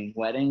running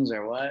weddings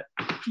or what?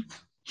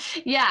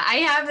 Yeah, I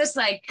have this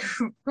like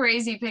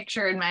crazy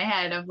picture in my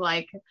head of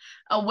like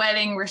a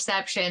wedding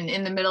reception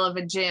in the middle of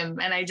a gym,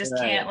 and I just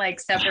can't like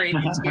separate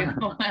the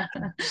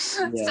two.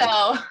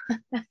 So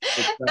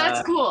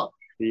that's cool.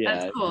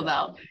 That's cool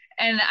though.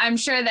 And I'm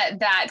sure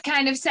that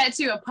kind of sets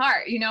you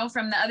apart, you know,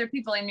 from the other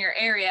people in your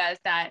area,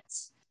 that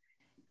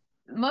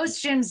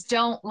most gyms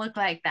don't look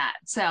like that.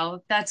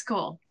 So that's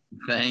cool.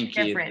 Thank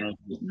you.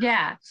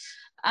 Yeah.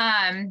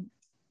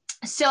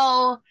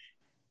 So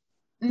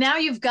now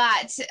you've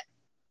got,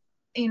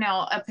 you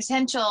know, a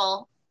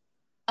potential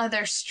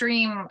other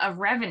stream of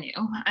revenue,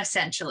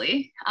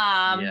 essentially,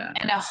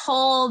 and a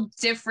whole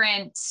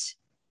different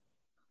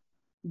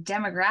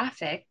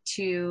demographic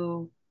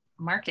to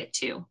market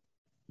to,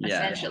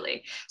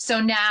 essentially.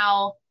 So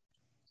now,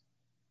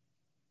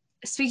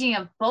 speaking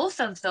of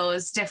both of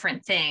those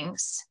different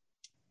things,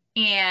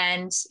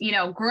 and, you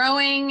know,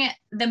 growing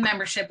the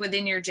membership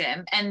within your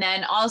gym, and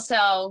then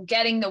also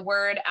getting the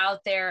word out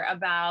there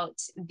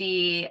about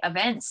the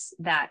events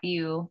that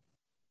you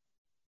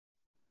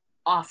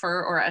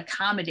offer or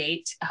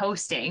accommodate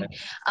hosting,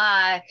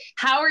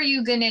 how are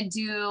you going to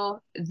do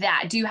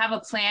that? Do you have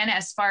a plan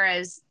as far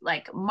as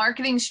like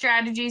marketing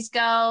strategies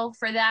go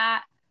for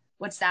that?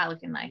 What's that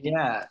looking like?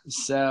 Yeah.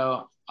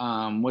 So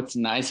what's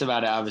nice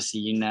about it, obviously,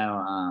 you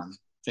know,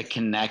 the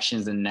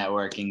connections and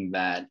networking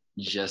that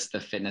just the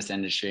fitness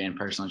industry and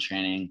personal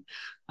training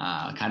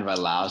kind of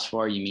allows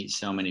for. You meet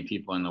so many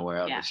people in the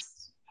world.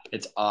 Yes.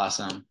 It's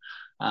awesome.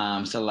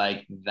 So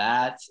like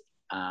that,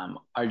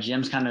 our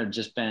gym's kind of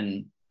just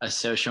been a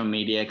social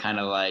media kind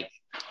of like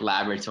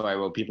laboratory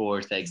where people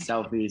will take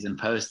selfies and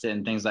post it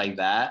and things like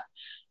that.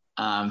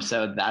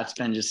 So that's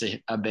been just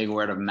a big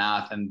word of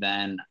mouth. And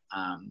then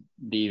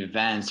the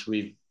events,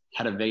 we've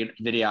had a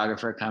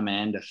videographer come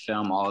in to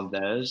film all of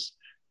those.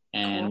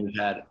 And we've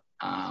had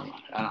an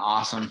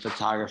awesome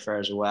photographer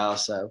as well.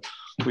 So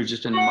we've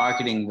just been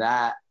marketing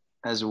that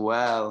as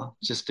well,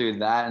 just through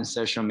that and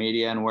social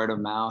media and word of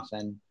mouth.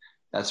 And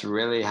that's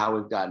really how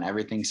we've gotten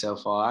everything so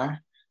far.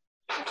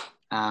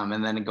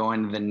 And then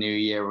going into the new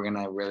year, we're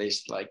going to really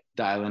like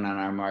dial in on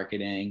our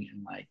marketing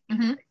and like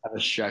have a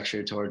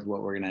structure towards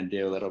what we're going to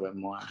do a little bit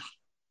more.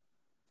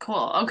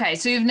 Cool. Okay.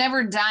 So you've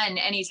never done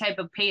any type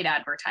of paid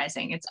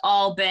advertising. It's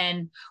all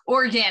been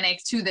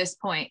organic to this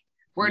point.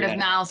 word of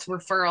mouth,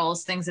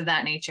 referrals, things of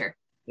that nature.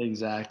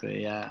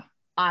 Exactly. Yeah.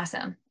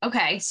 Awesome.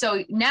 Okay.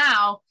 So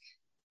now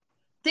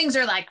things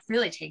are like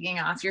really taking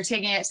off. You're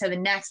taking it to the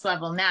next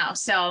level now.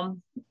 So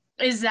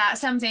is that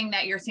something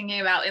that you're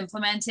thinking about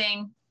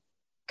implementing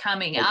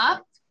coming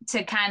up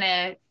to kind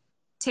of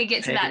take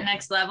it to that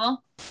next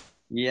level?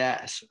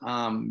 Yes.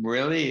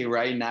 Really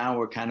right now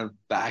we're kind of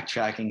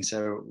backtracking.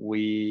 So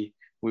we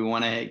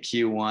want to hit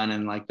Q1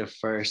 and like the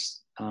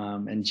first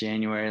in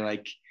January,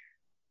 like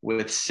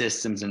with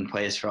systems in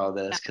place for all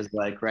this. Cause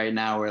like right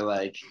now we're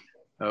like,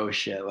 oh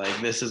shit,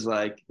 like this is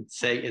like, it's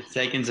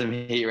taking some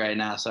heat right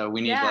now. So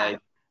we need like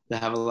to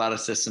have a lot of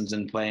systems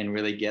in play and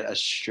really get a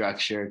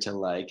structure to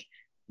like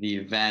the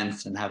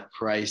events and have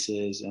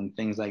prices and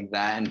things like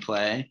that in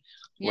play.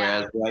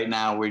 Whereas right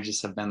now we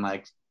just have been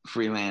like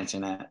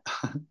freelancing it.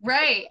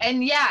 Right.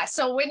 And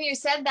so when you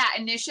said that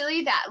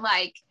initially, that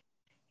like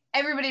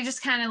everybody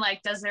just kind of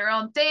like does their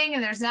own thing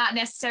and there's not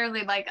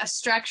necessarily like a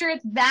structure,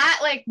 that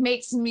like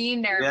makes me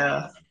nervous.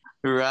 Yeah.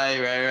 Right.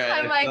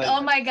 I'm like,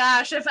 oh my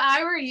gosh, if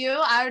I were you,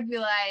 I would be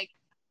like,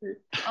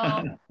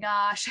 oh my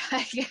gosh.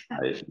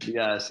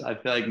 Yes, I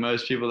feel like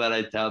most people that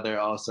I tell, they're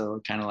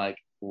also kind of like,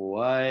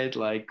 what,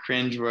 like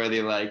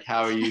cringeworthy, like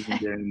how are you even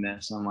doing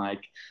this? I'm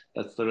like,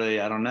 that's literally,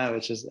 I don't know,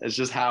 it's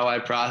just how I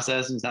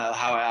process and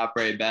how I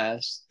operate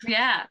best.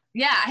 Yeah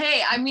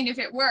Hey, I mean, if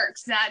it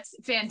works, that's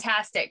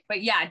fantastic.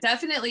 But yeah,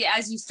 definitely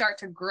as you start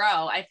to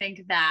grow, I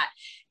think that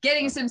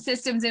getting some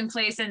systems in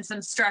place and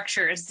some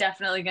structure is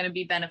definitely going to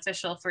be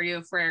beneficial for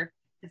you for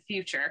the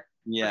future.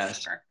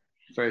 Yes,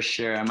 for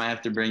sure. I might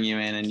have to bring you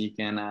in and you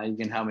can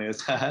help me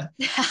with that.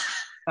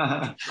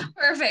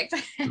 Perfect.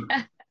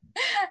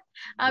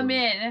 I'm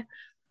in.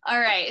 All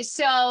right.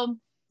 So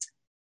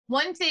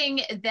one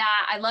thing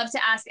that I love to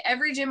ask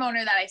every gym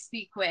owner that I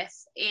speak with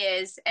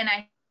is, and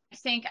I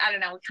think, I don't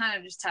know, we kind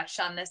of just touched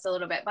on this a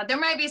little bit, but there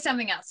might be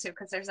something else too,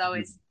 because there's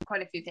always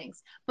quite a few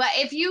things. But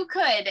if you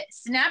could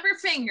snap your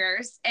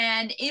fingers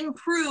and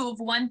improve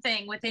one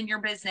thing within your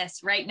business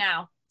right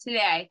now,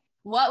 today,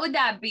 what would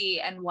that be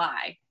and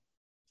why?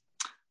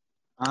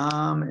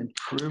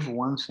 Improve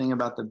one thing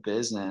about the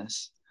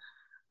business.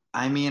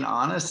 I mean,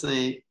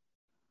 honestly,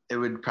 it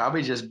would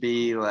probably just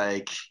be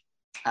like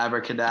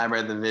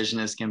abracadabra, the vision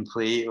is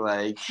complete.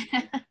 Like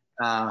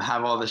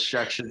have all the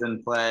structures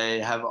in play,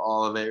 have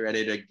all of it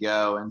ready to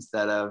go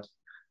instead of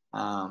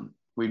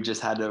we've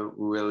just had to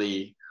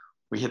we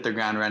hit the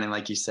ground running,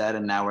 like you said,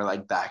 and now we're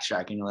like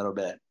backtracking a little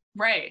bit.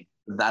 Right.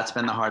 That's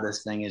been the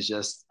hardest thing is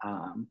just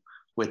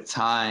with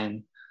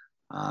time,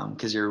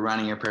 because you're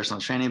running your personal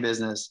training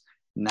business.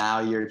 Now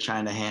you're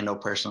trying to handle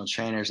personal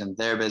trainers and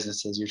their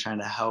businesses. You're trying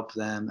to help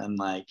them and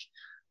like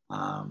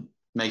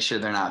make sure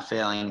they're not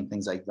failing and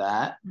things like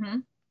that.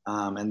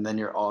 And then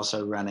you're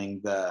also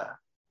running the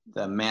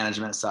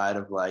management side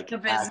of like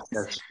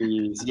access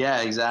fees.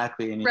 Yeah,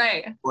 exactly. And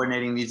you're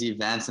coordinating these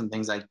events and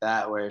things like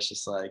that, where it's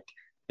just like,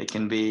 it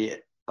can be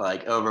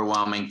like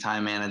overwhelming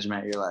time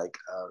management. You're like,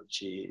 oh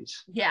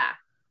geez. Yeah.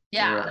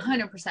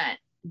 100%.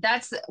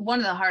 That's one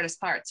of the hardest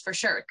parts for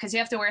sure. Cause you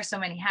have to wear so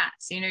many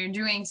hats, you're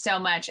doing so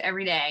much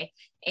every day.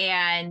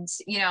 And,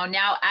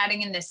 now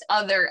adding in this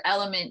other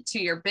element to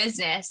your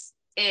business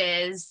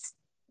is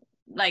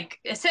like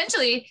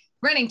essentially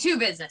running two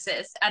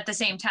businesses at the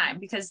same time,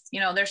 because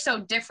they're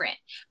so different.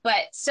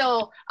 But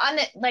so on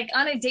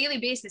a daily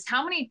basis,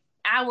 how many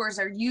hours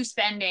are you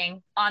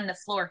spending on the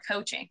floor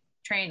coaching,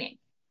 training?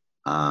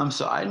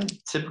 So I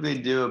typically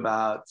do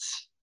about,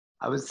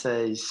 I would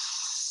say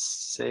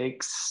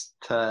 6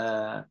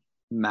 to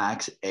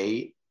max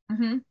 8.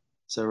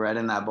 So right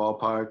in that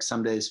ballpark.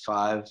 Some days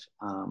 5.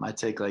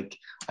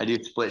 I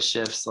do split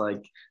shifts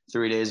like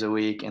 3 days a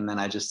week, and then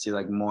I just do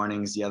like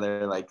mornings the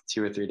other like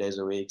 2 or 3 days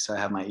a week. So I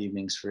have my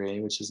evenings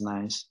free, which is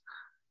nice.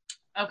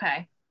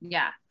 Okay.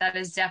 Yeah, that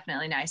is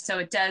definitely nice. So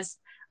it does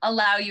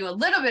allow you a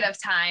little bit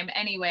of time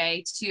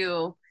anyway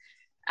to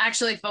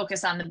actually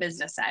focus on the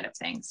business side of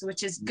things,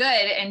 which is good.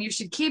 And you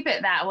should keep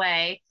it that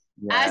way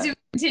as you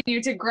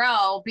continue to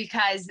grow,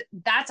 because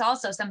that's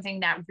also something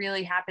that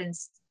really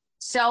happens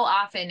so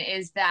often,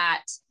 is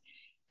that,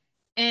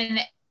 and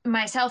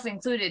myself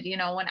included,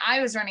 when I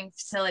was running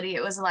facility,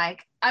 it was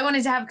like, I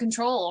wanted to have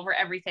control over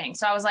everything.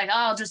 So I was like, oh,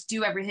 I'll just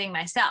do everything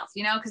myself,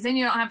 because then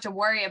you don't have to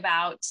worry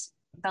about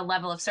the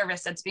level of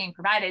service that's being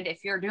provided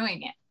if you're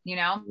doing it,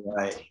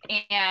 Right.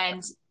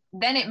 And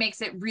then it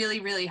makes it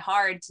really, really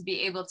hard to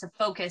be able to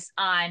focus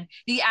on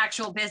the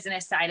actual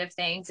business side of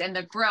things and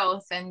the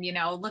growth and,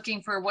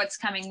 looking for what's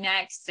coming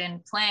next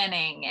and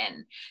planning.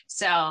 And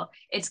so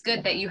it's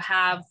good that you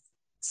have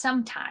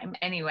some time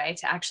anyway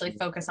to actually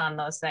focus on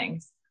those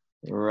things.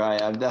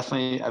 Right. I've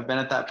been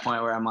at that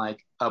point where I'm like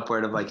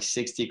upward of like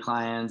 60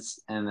 clients,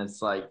 and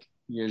it's like,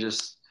 you're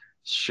just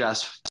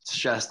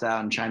stressed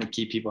out and trying to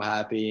keep people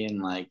happy.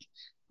 And like,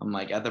 I'm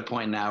like at the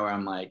point now where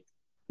I'm like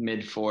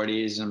mid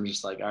 40s. And I'm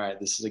just like, all right,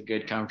 this is a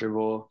good,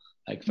 comfortable,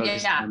 like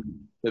focus on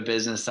the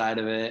business side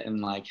of it and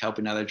like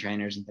helping other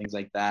trainers and things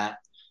like that.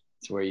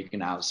 It's where you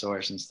can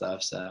outsource and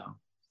stuff. So.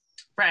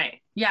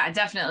 Right. Yeah,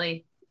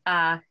 definitely.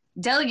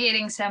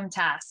 delegating some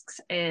tasks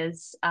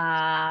is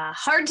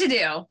hard to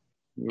do.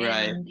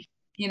 Right. And,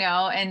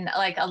 and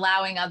like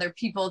allowing other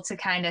people to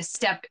kind of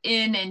step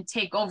in and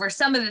take over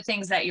some of the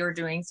things that you're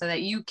doing so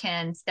that you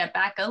can step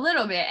back a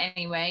little bit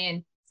anyway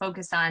and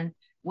focus on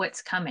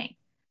what's coming.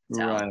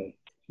 So right.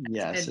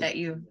 Yes. it's good that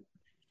you've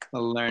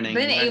been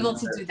able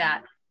to do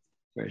that.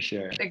 For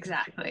sure.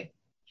 Exactly.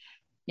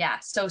 Yeah.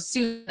 So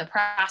soon the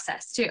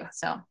process too.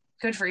 So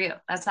good for you.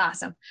 That's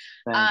awesome.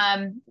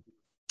 Thanks.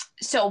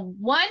 So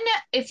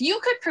if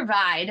you could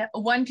provide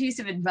one piece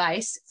of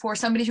advice for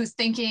somebody who's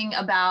thinking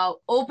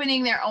about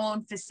opening their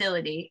own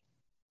facility,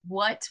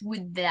 what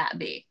would that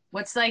be?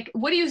 What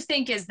do you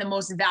think is the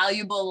most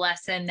valuable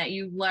lesson that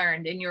you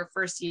learned in your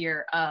first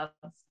year of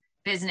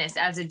business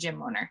as a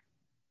gym owner?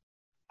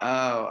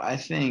 Oh, I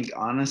think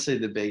honestly,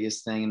 the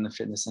biggest thing in the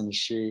fitness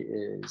industry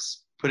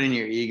is putting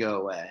your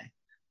ego away.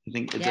 I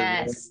think it's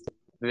a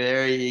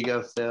very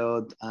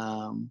ego-filled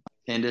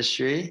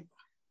industry,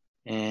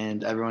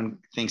 and everyone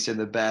thinks they're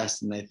the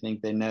best, and they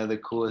think they know the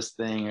coolest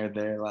thing, or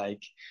they're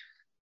like,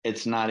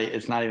 it's not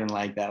even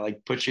like that.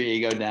 Like, put your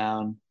ego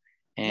down,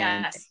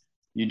 and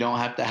you don't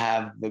have to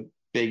have the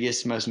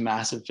biggest, most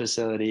massive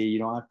facility. You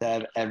don't have to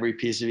have every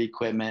piece of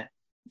equipment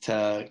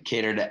to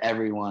cater to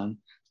everyone.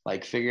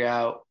 Like, figure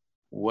out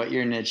what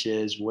your niche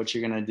is, what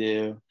you're going to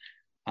do,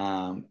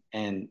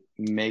 and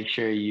make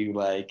sure you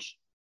like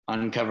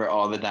uncover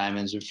all the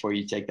diamonds before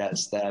you take that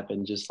step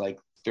and just like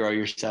throw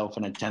yourself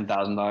in a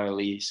 $10,000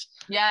 lease.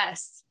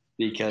 Yes.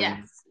 Because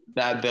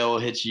that bill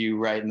hits you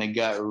right in the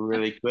gut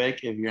really quick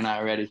if you're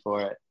not ready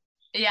for it.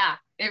 Yeah,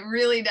 it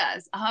really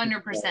does.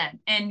 100%.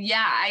 And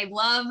I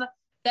love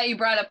that you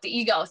brought up the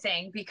ego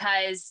thing,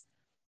 because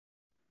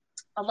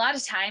a lot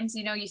of times,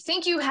 you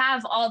think you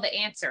have all the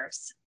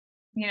answers,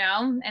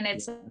 and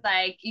it's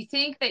like, you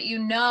think that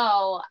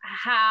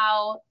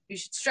how you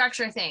should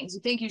structure things.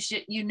 You think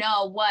you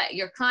know what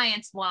your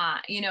clients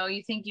want,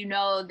 you think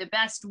the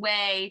best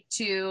way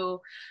to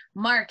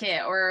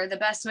market or the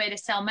best way to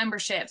sell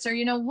memberships or,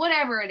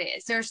 whatever it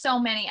is. There's so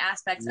many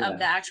aspects of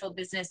the actual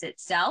business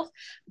itself,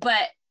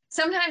 but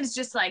sometimes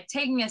just like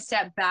taking a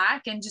step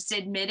back and just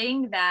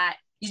admitting that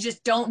you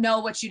just don't know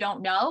what you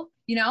don't know,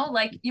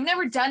 like you've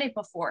never done it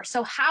before.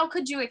 So how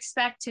could you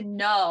expect to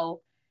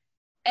know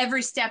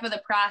every step of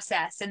the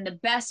process and the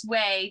best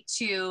way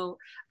to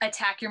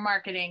attack your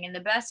marketing and the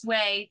best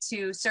way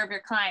to serve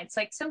your clients?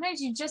 Like, sometimes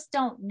you just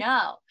don't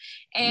know.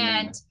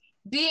 And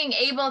being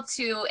able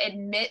to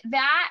admit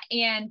that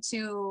and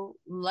to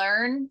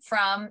learn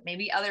from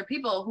maybe other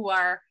people who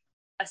are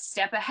a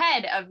step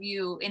ahead of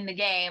you in the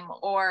game,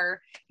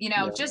 or,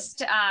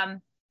 just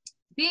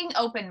being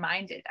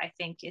open-minded, I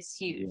think is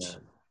huge. Yeah,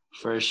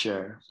 for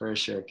sure.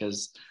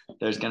 Because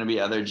there's going to be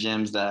other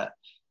gyms that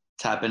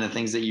tap into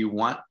things that you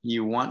want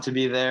to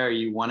be there, or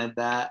you wanted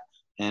that.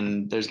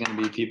 And there's going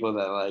to be people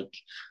that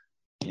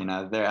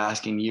like, they're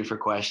asking you for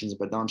questions,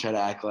 but don't try to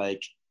act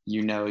like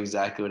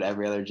exactly what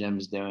every other gym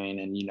is doing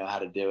and you know how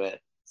to do it.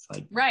 It's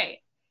like, right.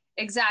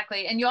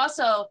 Exactly. And you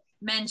also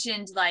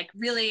mentioned like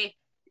really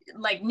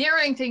like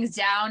narrowing things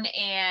down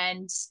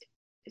and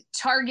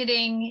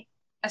targeting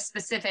a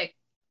specific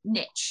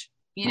niche,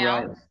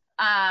 Right.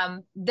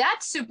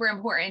 That's super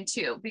important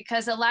too,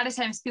 because a lot of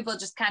times people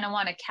just kind of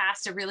want to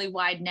cast a really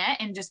wide net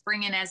and just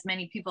bring in as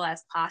many people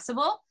as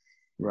possible.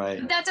 Right.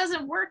 But that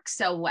doesn't work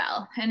so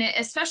well. And it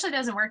especially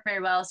doesn't work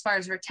very well as far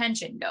as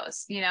retention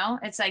goes.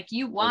 It's like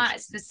you want a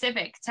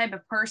specific type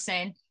of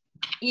person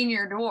in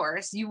your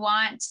doors. You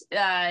want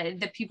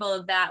the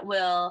people that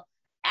will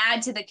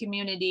add to the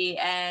community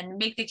and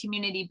make the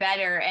community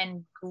better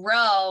and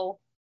grow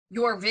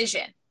your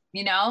vision.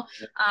 You don't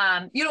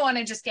want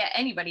to just get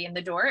anybody in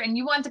the door, and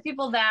you want the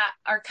people that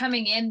are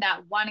coming in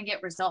that want to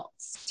get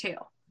results too.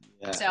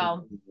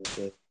 So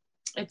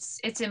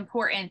it's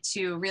important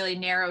to really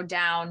narrow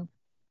down,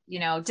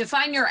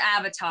 define your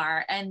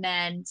avatar and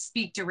then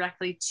speak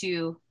directly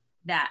to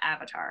that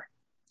avatar.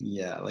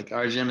 Yeah, like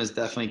our gym is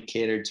definitely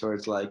catered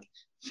towards like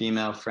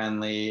female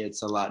friendly.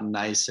 It's a lot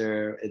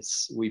nicer.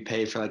 We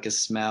pay for like a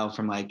smell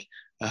from like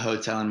a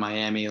hotel in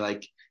Miami.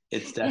 Like,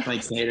 it's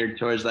definitely catered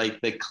towards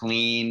like the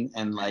clean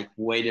and like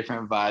way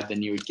different vibe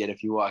than you would get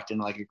if you walked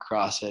into like a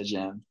CrossFit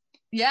gym.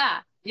 Yeah,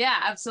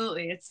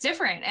 absolutely. It's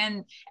different.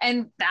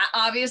 And that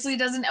obviously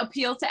doesn't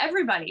appeal to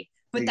everybody,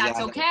 but that's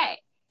okay.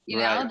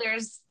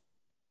 There's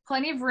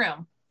plenty of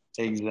room.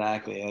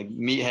 Exactly. Like,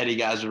 meatheady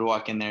guys would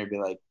walk in there and be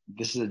like,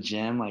 this is a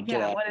gym? Like,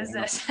 what is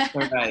this?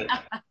 Right.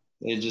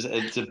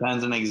 It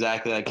depends on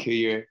exactly like who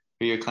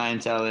your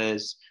clientele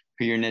is,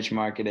 who your niche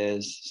market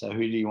is. So who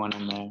do you want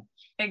in there?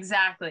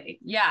 Exactly.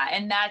 Yeah.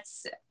 And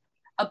that's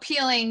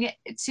appealing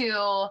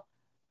to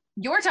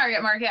your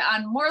target market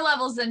on more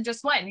levels than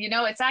just one.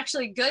 It's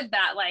actually good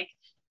that like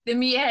the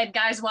meathead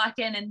guys walk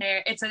in and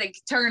it's like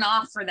turn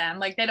off for them.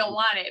 Like, they don't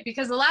want it,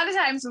 because a lot of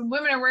times when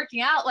women are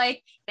working out,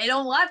 like they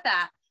don't want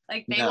that.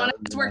 Like, they want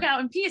to work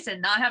out in peace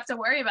and not have to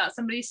worry about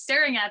somebody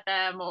staring at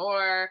them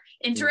or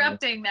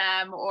interrupting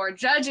them or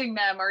judging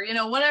them or,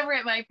 whatever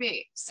it might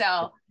be.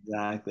 So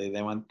exactly.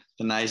 They want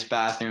the nice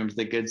bathrooms,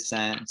 the good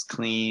scent, it's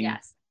clean.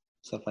 Yes.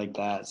 stuff like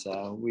that.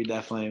 So we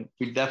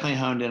definitely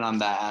honed in on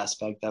that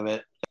aspect of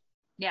it.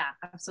 Yeah,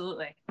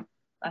 absolutely.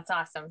 That's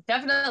awesome.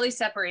 Definitely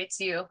separates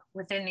you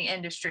within the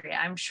industry,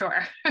 I'm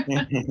sure.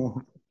 We're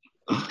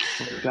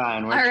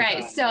trying. All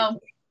right. So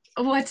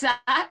what's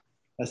that?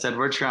 I said,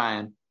 we're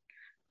trying.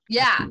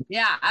 Yeah,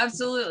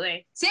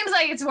 absolutely. Seems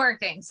like it's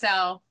working.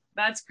 So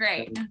that's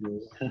great.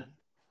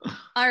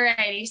 All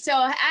righty. So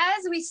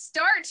as we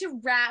start to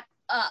wrap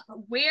up,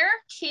 where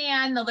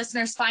can the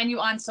listeners find you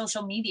on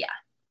social media?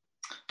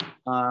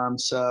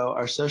 So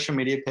our social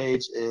media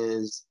page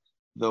is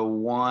the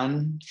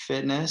One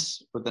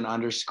Fitness with an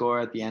underscore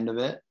at the end of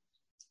it.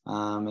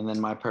 And then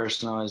my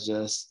personal is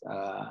just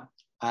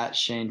at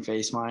Shane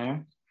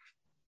Facemyer.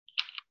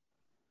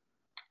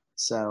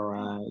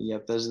 So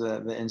yep, those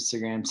are the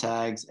Instagram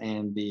tags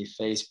and the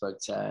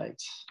Facebook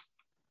tags.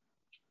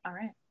 All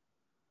right.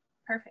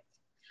 Perfect.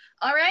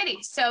 All righty.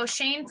 So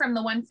Shane from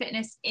the One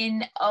Fitness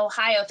in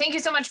Ohio, thank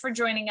you so much for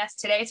joining us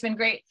today. It's been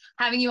great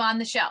having you on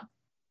the show.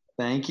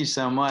 Thank you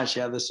so much.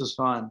 Yeah, this was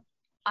fun.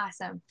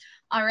 Awesome.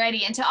 All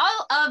righty. And to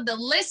all of the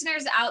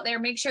listeners out there,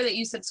 make sure that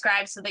you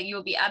subscribe so that you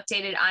will be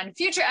updated on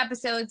future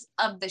episodes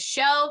of the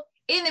show.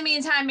 In the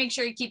meantime, make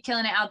sure you keep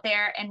killing it out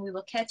there, and we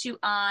will catch you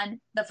on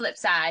the flip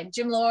side.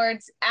 Gym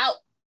Lords out.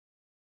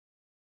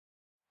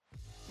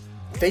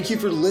 Thank you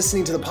for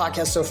listening to the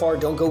podcast so far.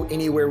 Don't go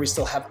anywhere. We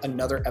still have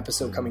another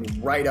episode coming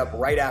right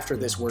after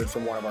this word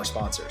from one of our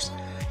sponsors.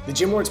 The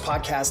Gym Lords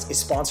podcast is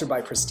sponsored by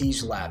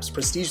Prestige Labs.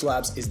 Prestige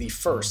Labs is the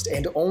first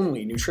and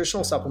only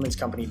nutritional supplements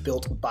company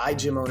built by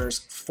gym owners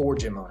for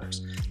gym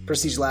owners.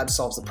 Prestige Labs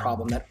solves the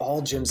problem that all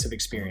gyms have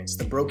experienced: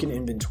 the broken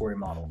inventory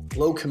model,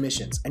 low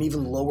commissions, and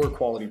even lower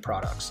quality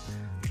products.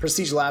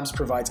 Prestige Labs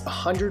provides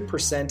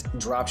 100%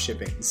 drop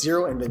shipping,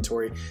 zero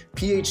inventory,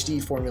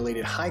 PhD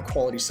formulated high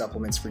quality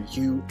supplements for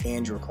you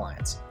and your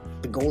clients.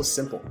 The goal is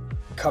simple: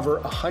 cover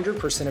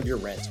 100% of your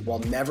rent while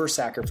never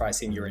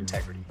sacrificing your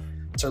integrity.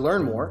 To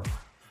learn more,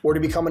 or to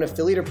become an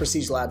affiliate of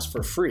Prestige Labs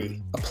for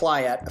free,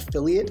 apply at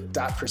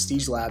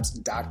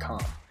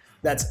affiliate.prestigelabs.com.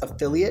 That's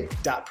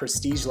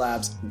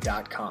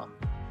affiliate.prestigelabs.com.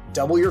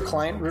 Double your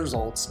client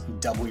results,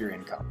 double your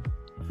income.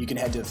 You can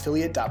head to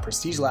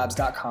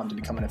affiliate.prestigelabs.com to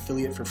become an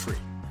affiliate for free.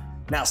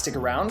 Now stick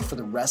around for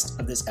the rest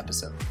of this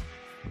episode.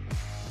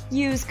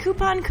 Use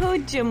coupon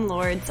code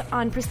GYMLORDS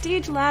on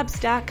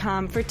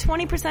prestigelabs.com for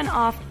 20%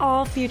 off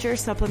all future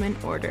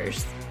supplement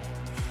orders.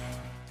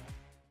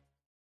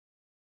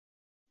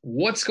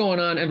 What's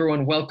going on,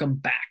 everyone? Welcome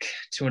back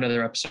to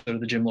another episode of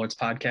the Gym Lords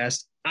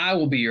podcast. I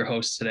will be your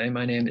host today.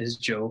 My name is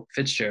Joe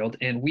Fitzgerald,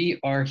 and we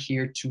are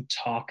here to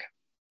talk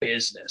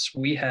business.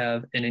 We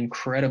have an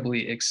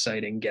incredibly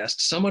exciting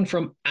guest, someone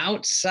from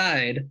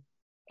outside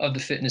of the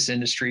fitness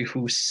industry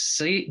who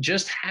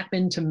just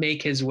happened to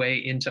make his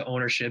way into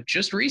ownership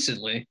just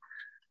recently,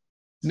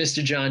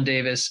 Mr. John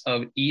Davis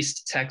of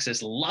East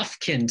Texas,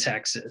 Lufkin,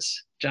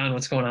 Texas. John,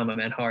 what's going on, my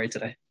man? How are you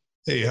today?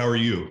 Hey, how are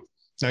you?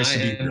 Nice to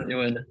be here. I am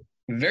doing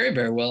very,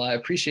 very well. I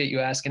appreciate you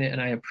asking it,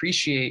 and I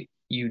appreciate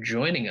you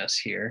joining us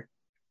here.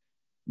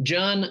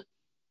 John,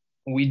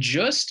 we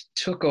just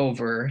took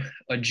over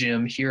a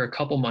gym here a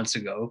couple months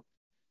ago.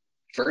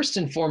 First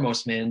and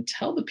foremost, man,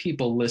 tell the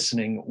people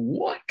listening,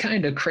 what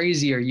kind of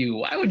crazy are you?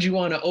 Why would you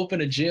want to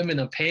open a gym in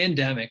a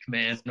pandemic,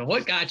 man?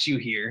 What got you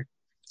here?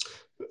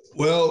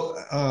 Well,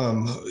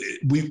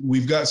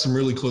 we've got some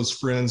really close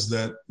friends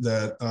that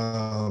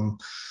are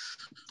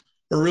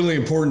really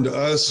important to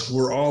us.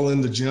 We're all in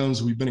the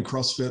gyms. We've been in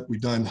CrossFit.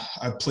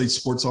 I've played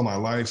sports all my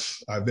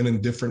life. I've been in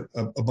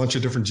a bunch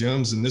of different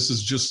gyms, and this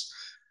is just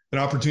an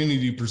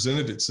opportunity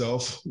presented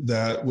itself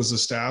that was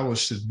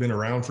established, has been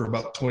around for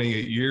about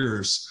 28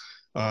 years.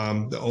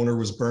 The owner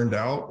was burned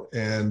out,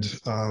 and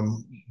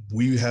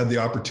we had the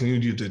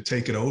opportunity to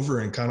take it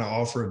over and kind of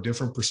offer a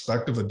different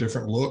perspective, a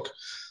different look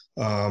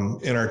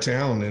in our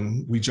town,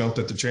 and we jumped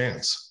at the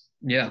chance.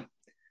 Yeah.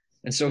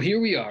 And so here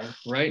we are,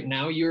 right?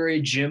 Now you're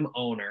a gym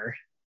owner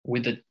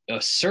with a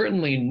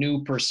certainly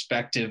new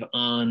perspective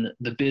on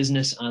the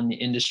business, on the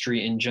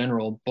industry in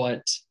general,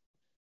 but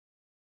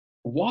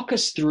walk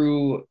us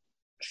through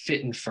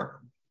Fit and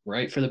Firm,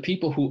 right? For the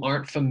people who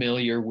aren't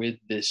familiar with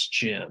this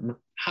gym,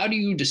 how do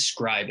you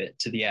describe it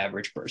to the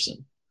average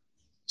person?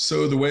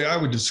 So the way I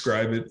would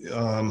describe it,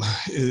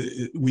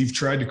 we've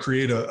tried to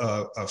create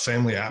a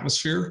family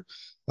atmosphere.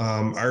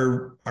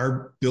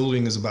 Our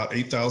building is about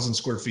 8,000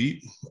 square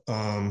feet.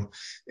 And,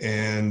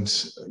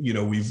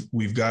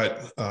 we've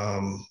got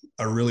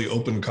a really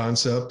open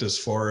concept as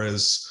far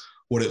as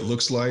what it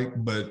looks like.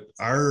 But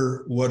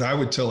what I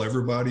would tell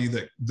everybody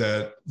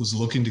that was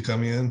looking to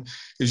come in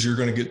is you're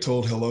going to get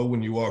told hello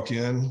when you walk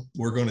in.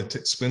 We're going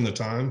to spend the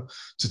time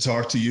to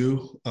talk to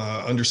you,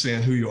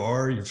 understand who you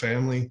are, your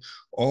family,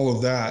 all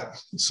of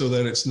that, so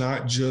that it's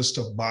not just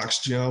a box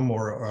gym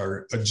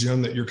or a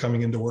gym that you're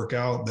coming in to work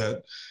out,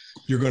 that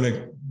you're going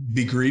to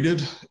be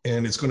greeted,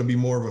 and it's going to be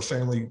more of a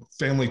family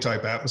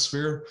type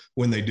atmosphere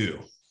when they do.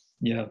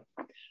 Yeah.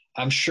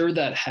 I'm sure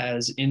that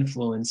has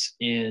influence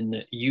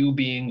in you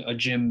being a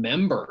gym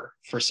member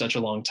for such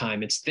a long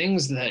time. It's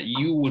things that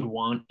you would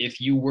want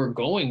if you were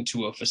going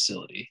to a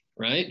facility,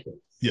 right?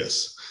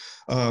 Yes.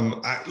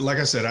 Like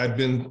I said, I've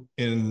been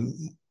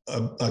in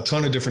a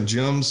ton of different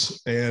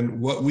gyms, and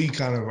what we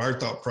our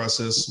thought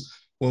process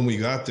when we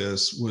got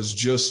this was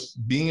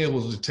just being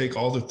able to take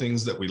all the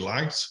things that we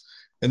liked,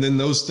 and then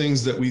those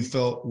things that we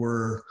felt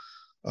were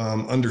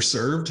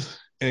underserved,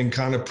 and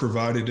kind of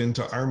provided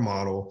into our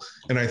model.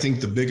 And I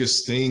think the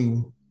biggest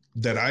thing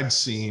that I'd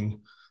seen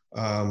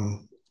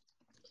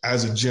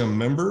as a gym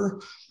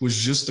member was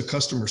just the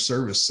customer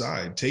service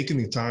side, taking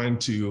the time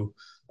to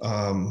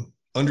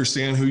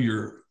understand who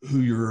your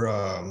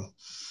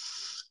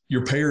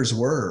payers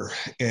were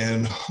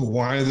and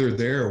why they're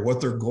there, what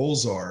their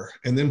goals are,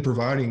 and then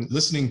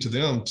listening to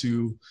them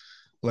to,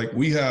 like,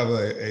 we have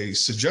a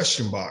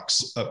suggestion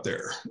box up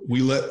there. We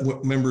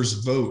let members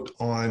vote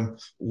on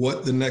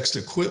what the next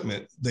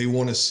equipment they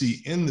want to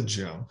see in the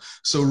gym.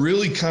 So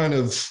really kind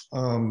of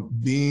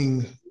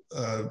being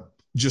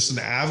just an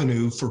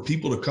avenue for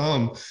people to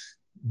come,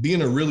 be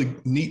in a really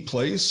neat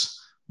place,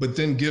 but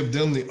then give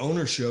them the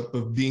ownership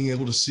of being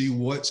able to see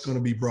what's going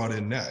to be brought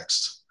in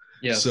next.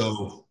 Yeah.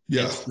 So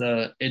yeah,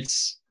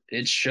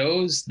 it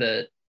shows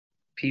that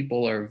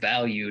people are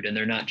valued and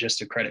they're not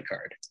just a credit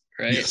card,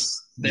 right? Yes.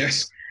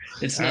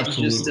 It's not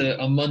just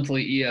a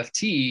monthly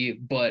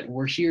EFT, but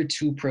we're here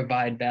to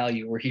provide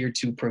value. We're here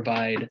to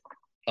provide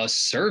a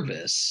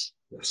service.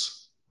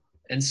 Yes.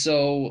 And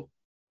so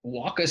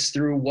walk us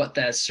through what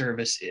that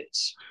service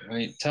is,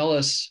 right? Tell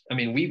us, I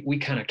mean, we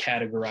kind of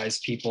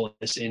categorize people in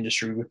this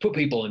industry. We put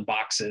people in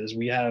boxes.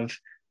 We have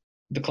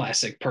the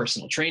classic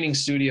personal training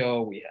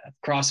studio. We have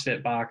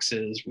CrossFit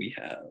boxes. We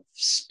have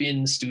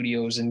spin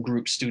studios and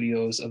group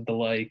studios of the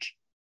like,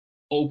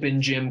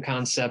 open gym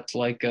concept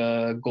like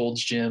a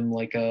Gold's Gym,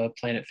 like a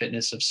Planet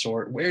Fitness of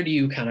sort. Where do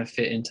you kind of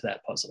fit into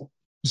that puzzle?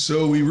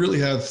 So we really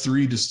have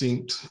three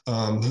distinct,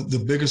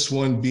 the biggest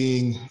one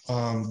being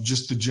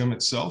just the gym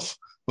itself,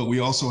 but we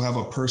also have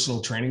a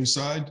personal training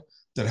side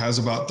that has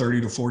about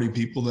 30 to 40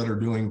 people that are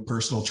doing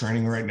personal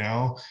training right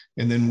now.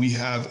 And then we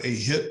have a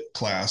HIIT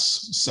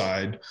class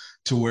side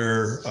to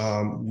where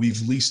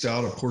we've leased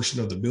out a portion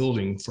of the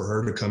building for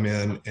her to come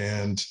in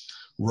and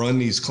run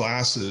these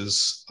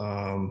classes.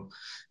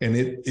 And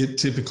it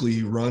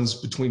typically runs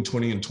between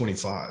 20 and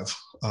 25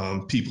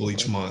 people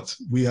each month.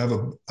 We have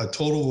a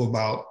total of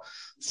about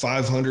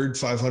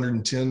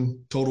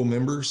 510 total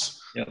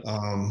members. Yep.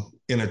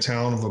 In a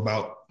town of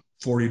about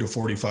 40 to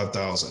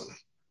 45,000.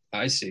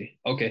 I see.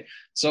 Okay.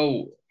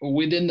 So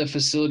within the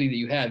facility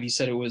that you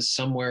said it was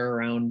somewhere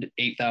around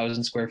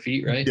 8,000 square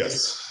feet, right?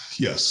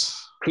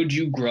 Yes. Could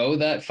you grow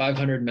that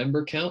 500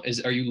 member count?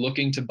 Are you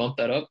looking to bump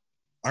that up?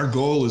 Our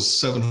goal is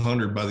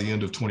 700 by the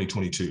end of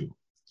 2022.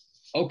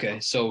 Okay.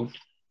 So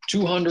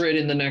 200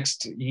 in the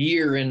next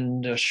year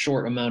in a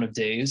short amount of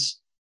days.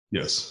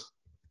 Yes.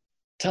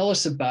 Tell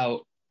us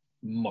about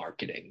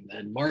marketing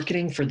then.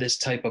 Marketing for this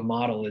type of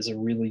model is a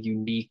really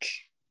unique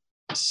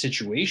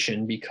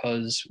situation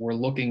because we're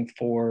looking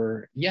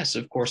for, yes,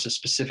 of course, a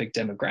specific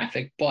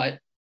demographic, but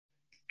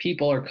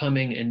people are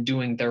coming and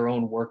doing their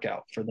own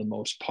workout for the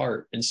most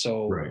part. And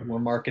so We're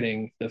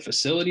marketing the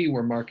facility,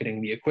 we're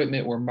marketing the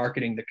equipment, we're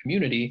marketing the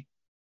community.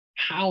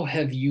 How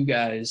have you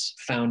guys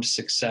found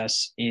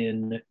success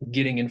in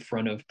getting in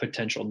front of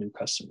potential new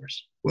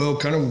customers? Well,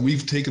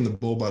 we've taken the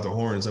bull by the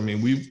horns. I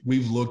mean,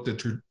 we've looked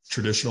at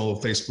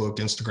traditional Facebook,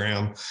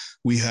 Instagram.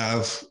 We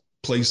have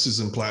places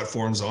and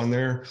platforms on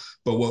there,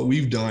 but what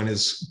we've done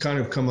is kind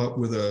of come up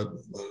with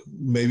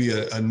maybe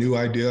a new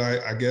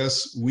idea. I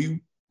guess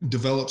we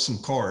developed some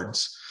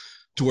cards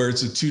to where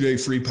it's a 2-day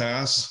free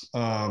pass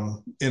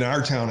in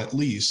our town at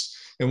least.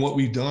 And what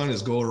we've done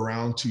is go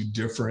around to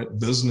different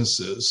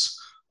businesses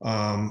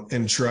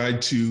and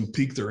tried to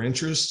pique their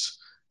interest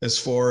as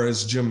far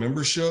as gym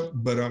membership.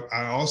 But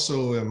I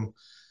also am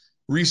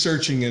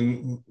researching,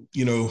 and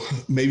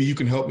maybe you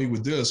can help me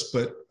with this,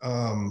 but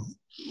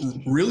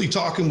really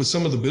talking with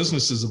some of the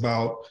businesses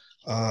about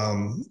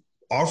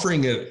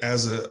offering it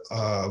as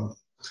a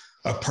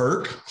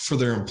perk for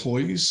their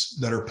employees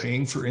that are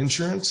paying for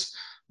insurance,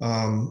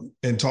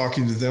 and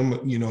talking to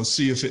them,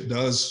 see if it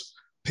does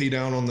pay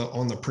down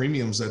on the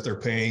premiums that they're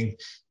paying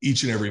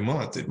each and every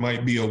month. It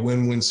might be a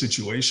win-win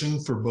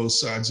situation for both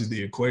sides of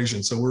the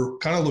equation. So we're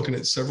kind of looking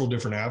at several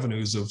different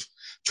avenues of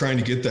trying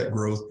to get that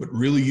growth, but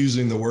really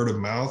using the word of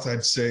mouth.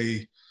 I'd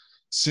say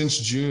since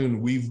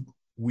June,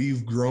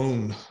 we've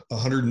grown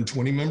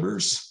 120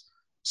 members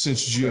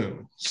since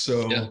June.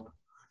 So, yeah.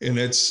 And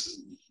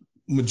it's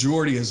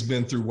majority has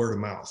been through word of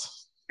mouth.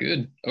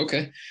 Good.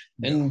 Okay.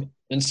 And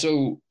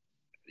so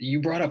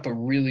you brought up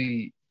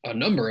a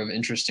number of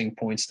interesting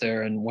points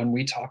there. And when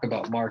we talk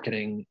about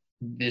marketing,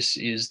 this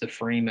is the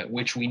frame at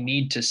which we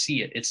need to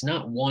see it. It's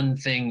not one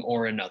thing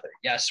or another.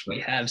 Yes, we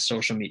have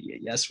social media.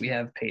 Yes, we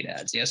have paid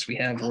ads. Yes, we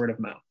have word of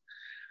mouth.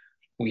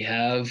 We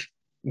have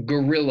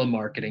guerrilla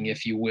marketing,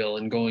 if you will,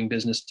 and going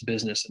business to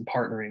business and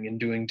partnering and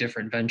doing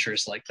different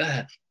ventures like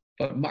that.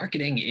 But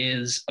marketing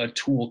is a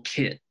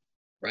toolkit,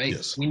 right?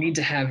 Yes. We need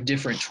to have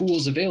different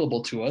tools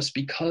available to us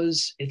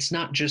because it's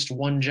not just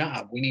one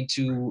job. We need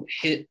to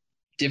hit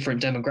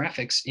different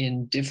demographics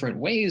in different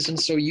ways. And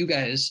so you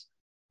guys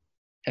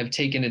have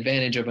taken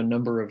advantage of a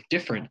number of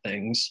different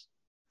things.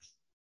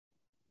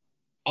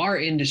 Our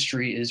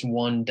industry is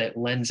one that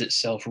lends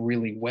itself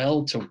really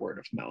well to word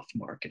of mouth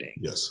marketing.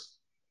 Yes.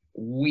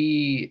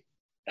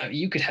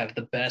 You could have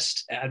the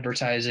best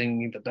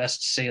advertising, the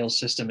best sales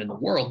system in the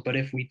world, but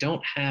if we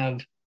don't have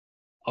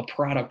a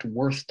product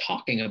worth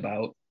talking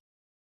about,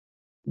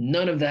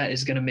 none of that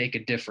is going to make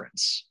a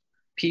difference.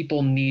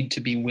 People need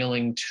to be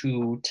willing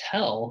to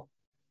tell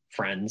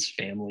friends,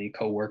 family,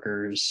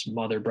 coworkers,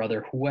 mother,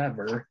 brother,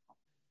 whoever,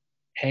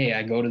 hey,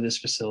 I go to this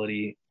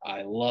facility.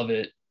 I love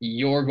it.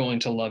 You're going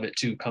to love it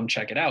too. Come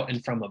check it out.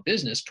 And from a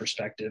business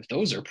perspective,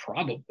 those are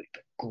probably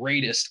the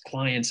greatest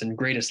clients and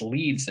greatest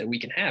leads that we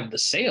can have. The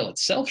sale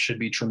itself should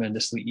be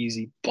tremendously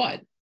easy,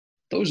 but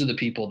those are the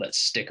people that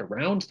stick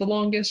around the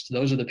longest.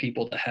 Those are the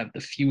people that have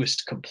the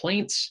fewest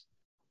complaints.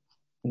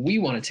 We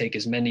want to take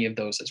as many of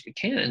those as we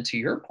can. And to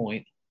your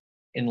point,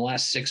 in the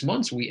last 6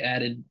 months, we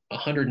added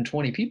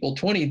 120 people.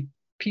 20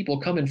 people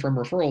coming from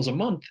referrals a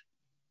month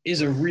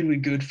is a really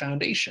good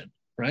foundation,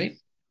 right?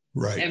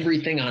 Right.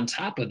 Everything on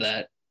top of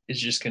that is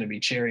just going to be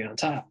cherry on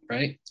top,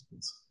 right?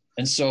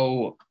 And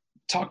so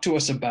talk to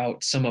us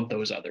about some of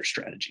those other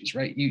strategies,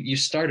 right? You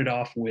started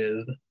off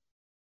with,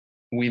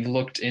 we've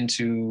looked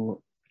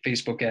into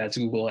Facebook ads,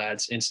 Google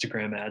ads,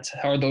 Instagram ads.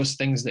 How are those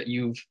things that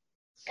you've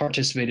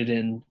participated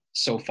in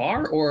so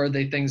far, or are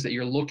they things that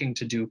you're looking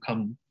to do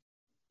come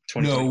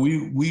 2020?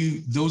 No,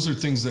 we those are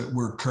things that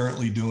we're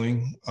currently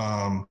doing,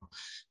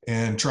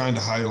 and trying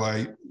to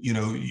highlight,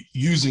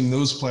 using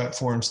those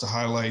platforms to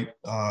highlight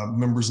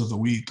members of the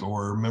week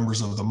or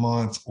members of the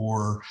month,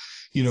 or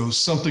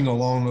something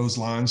along those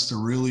lines to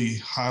really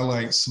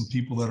highlight some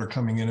people that are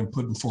coming in and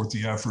putting forth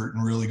the effort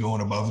and really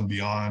going above and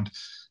beyond.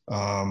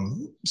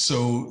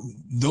 So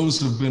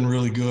those have been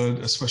really good,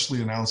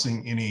 especially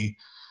announcing any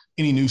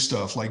new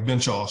stuff like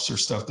bench offs or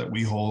stuff that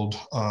we hold.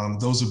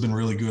 Those have been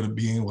really good at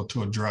being able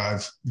to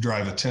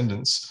drive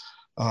attendance.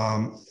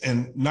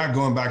 And not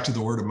going back to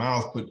the word of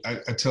mouth, but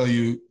I tell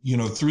you,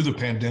 through the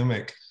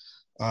pandemic,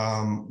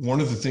 one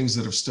of the things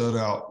that have stood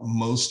out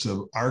most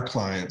to our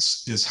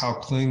clients is how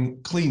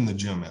clean the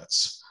gym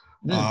is.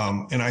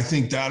 And I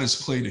think that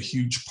has played a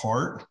huge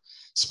part,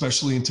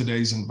 especially in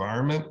today's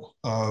environment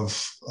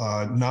of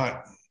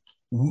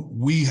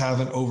we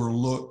haven't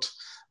overlooked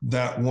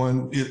that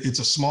one. It's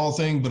a small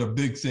thing, but a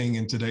big thing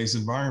in today's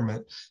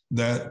environment,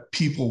 that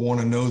people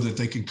want to know that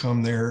they can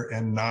come there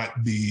and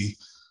not be,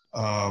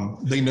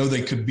 they know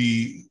they could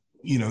be,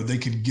 they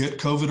could get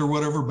COVID or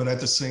whatever, but at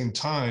the same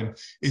time,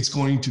 it's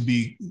going to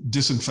be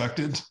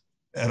disinfected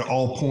at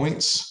all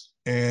points.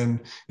 And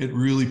it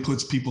really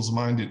puts people's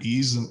mind at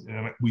ease.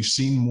 And we've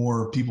seen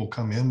more people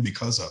come in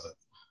because of it.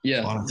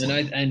 Yeah.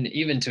 Honestly. And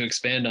even to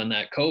expand on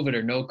that, COVID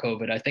or no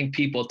COVID, I think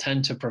people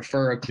tend to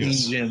prefer a clean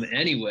gym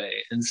anyway.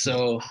 And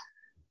so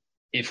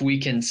if we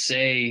can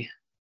say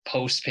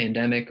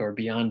post-pandemic or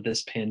beyond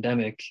this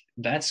pandemic,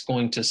 that's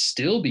going to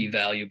still be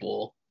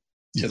valuable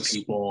to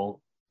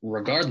people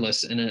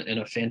regardless, in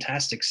a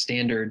fantastic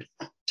standard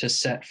to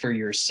set for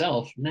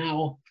yourself.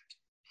 Now,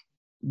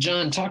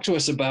 John, talk to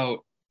us about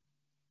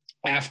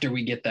after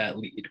we get that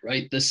lead,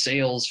 right? The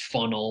sales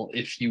funnel,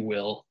 if you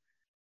will,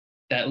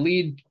 that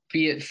lead,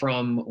 be it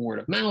from word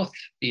of mouth,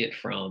 be it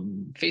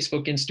from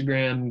Facebook,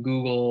 Instagram,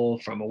 Google,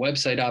 from a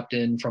website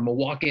opt-in, from a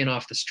walk-in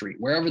off the street,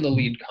 wherever the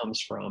lead comes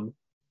from.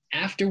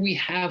 After we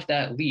have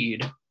that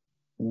lead,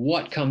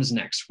 what comes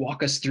next?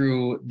 Walk us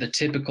through the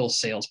typical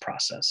sales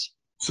process.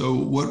 So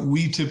what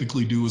we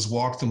typically do is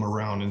walk them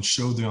around and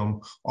show them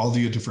all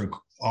the different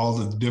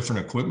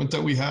equipment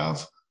that we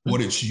have,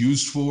 what it's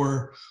used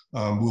for.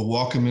 We'll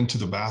walk them into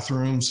the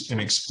bathrooms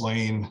and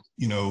explain,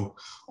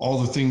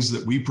 all the things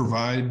that we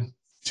provide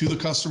to the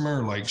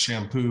customer, like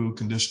shampoo,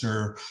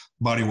 conditioner,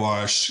 body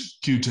wash,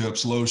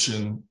 Q-tips,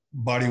 lotion,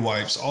 body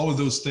wipes, all of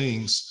those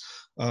things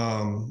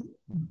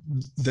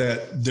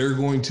that they're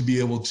going to be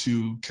able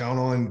to count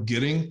on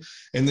getting,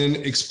 and then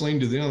explain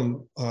to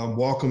them,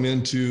 walk them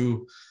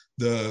into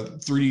the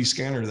 3D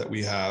scanner that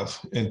we have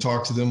and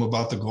talk to them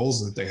about the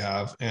goals that they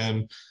have.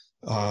 And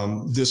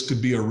this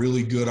could be a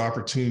really good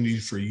opportunity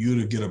for you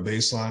to get a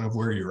baseline of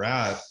where you're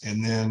at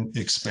and then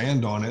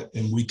expand on it.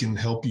 And we can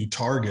help you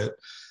target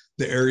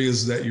the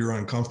areas that you're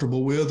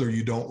uncomfortable with, or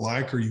you don't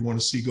like, or you want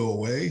to see go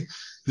away.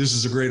 This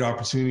is a great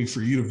opportunity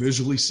for you to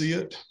visually see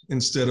it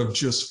instead of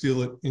just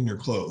feel it in your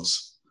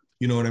clothes.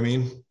 You know what I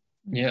mean?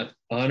 Yeah,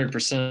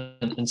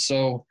 100%. And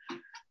so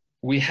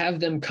we have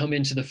them come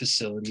into the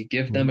facility,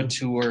 give them a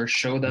tour,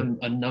 show them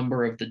a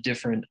number of the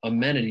different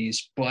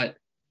amenities. But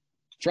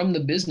from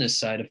the business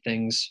side of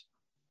things,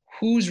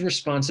 whose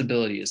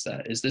responsibility is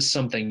that? Is this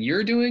something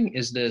you're doing?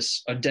 Is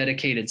this a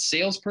dedicated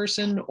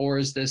salesperson, or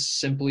is this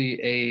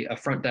simply a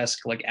front desk,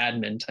 like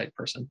admin type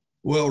person?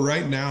 Well,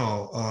 right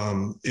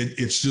now,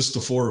 it's just the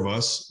four of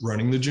us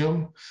running the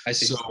gym. I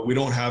see. So we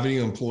don't have any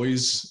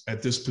employees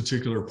at this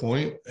particular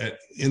point.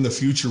 In the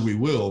future, we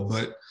will,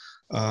 but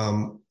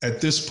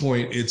at this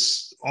point,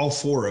 it's all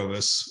four of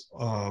us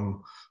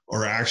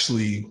are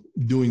actually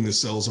doing the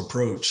sales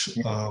approach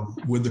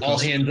with the all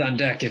customer. hands on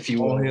deck, if you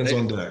will. All hands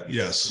on deck.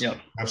 Yes. Yep.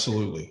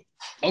 Absolutely.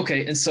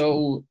 Okay, and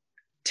so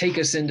take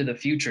us into the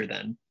future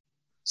then.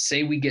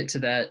 Say we get to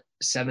that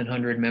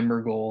 700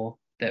 member goal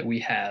that we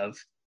have.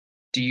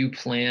 Do you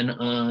plan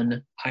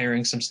on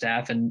hiring some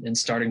staff and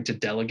starting to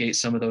delegate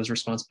some of those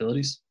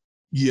responsibilities?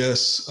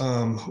 Yes.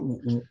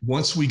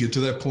 Once we get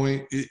to that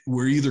point,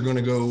 we're either going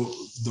to go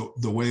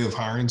the way of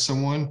hiring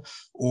someone,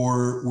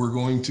 or we're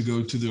going to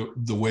go to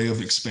the way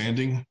of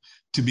expanding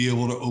to be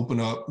able to open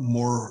up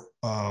more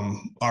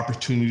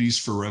opportunities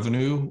for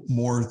revenue,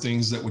 more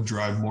things that would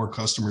drive more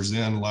customers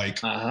in, like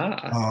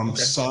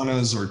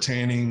saunas or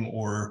tanning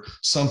or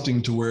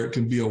something, to where it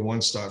can be a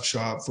one-stop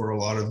shop for a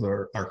lot of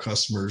our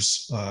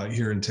customers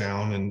here in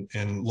town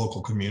and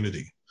local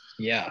community.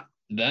 Yeah,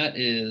 that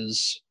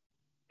is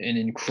an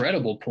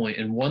incredible point,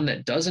 and one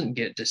that doesn't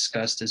get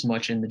discussed as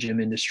much in the gym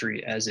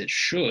industry as it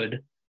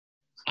should.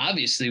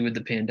 Obviously, with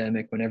the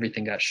pandemic, when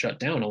everything got shut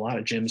down, a lot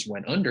of gyms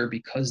went under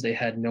because they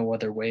had no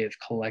other way of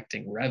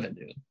collecting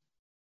revenue.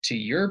 To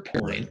your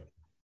point,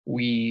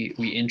 we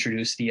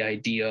introduced the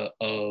idea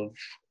of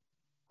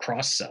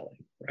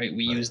cross-selling, right?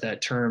 We use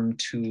that term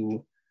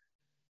to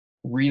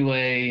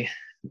relay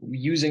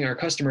using our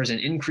customers and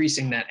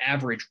increasing that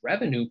average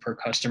revenue per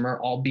customer,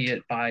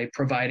 albeit by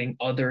providing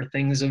other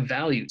things of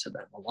value to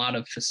them. A lot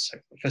of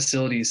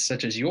facilities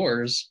such as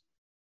yours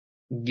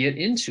get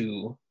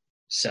into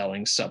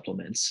selling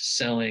supplements,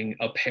 selling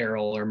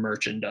apparel or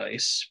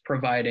merchandise,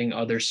 providing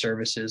other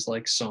services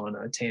like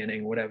sauna,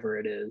 tanning, whatever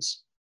it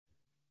is.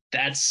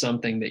 That's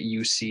something that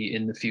you see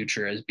in the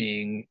future as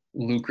being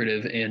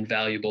lucrative and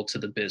valuable to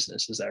the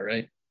business. Is that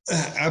right?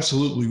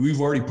 Absolutely.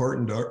 We've already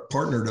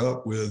partnered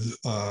up with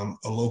a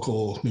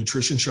local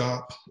nutrition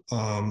shop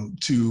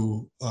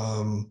to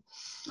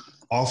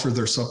offer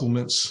their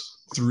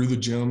supplements through the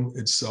gym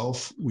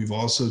itself. We've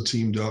also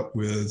teamed up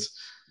with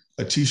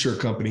a t-shirt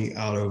company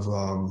out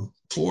of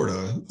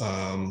Florida,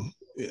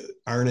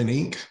 Iron and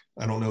Ink.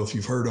 I don't know if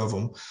you've heard of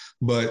them,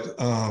 but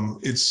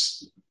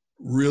it's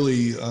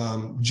really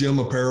gym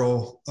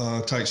apparel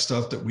type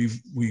stuff that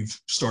we've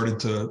started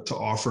to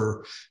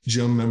offer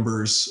gym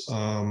members.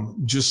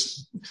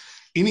 Just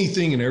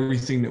anything and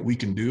everything that we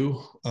can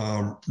do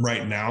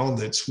right now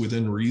that's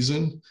within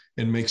reason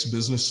and makes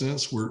business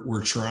sense.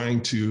 We're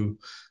trying to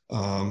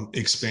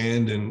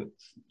expand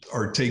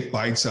or take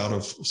bites out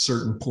of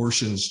certain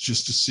portions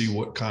just to see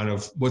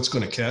what's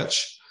going to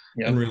catch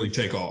and really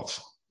take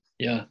off.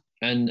 Yeah,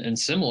 and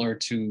similar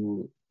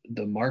to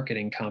the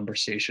marketing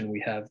conversation we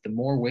have, the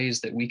more ways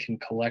that we can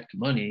collect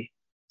money,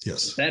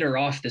 the better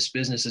off this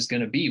business is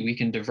going to be. We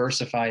can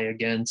diversify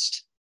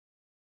against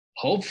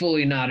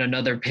hopefully not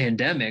another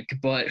pandemic,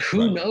 but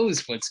who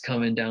knows what's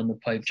coming down the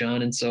pipe,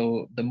 John. And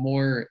so the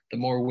more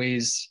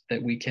ways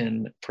that we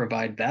can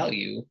provide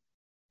value,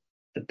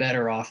 the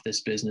better off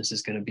this business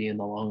is going to be in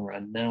the long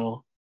run.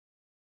 Now,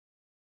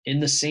 in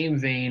the same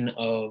vein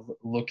of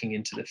looking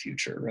into the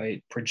future,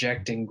 right?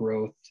 Projecting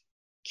growth,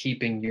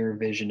 keeping your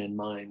vision in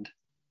mind.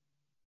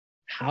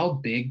 How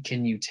big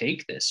can you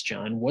take this,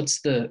 John?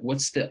 What's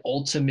the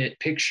ultimate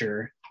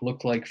picture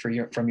look like from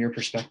your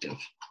perspective?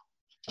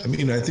 I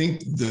mean, I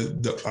think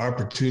the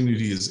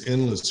opportunity is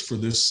endless for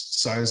this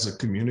size of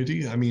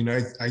community. I mean,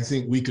 I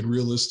think we could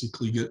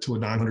realistically get to a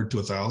 900 to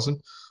 1,000,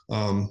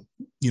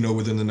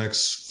 within the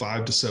next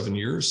 5 to 7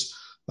 years.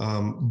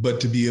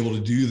 But to be able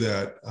to do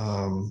that,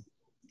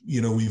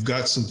 we've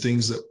got some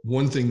things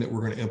one thing that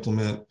we're going to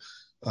implement.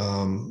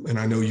 And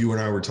I know you and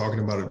I were talking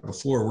about it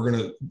before, we're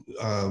going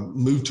to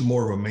move to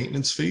more of a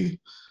maintenance fee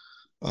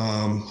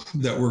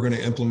that we're going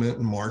to implement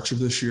in March of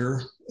this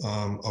year,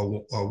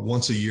 a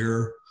once a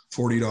year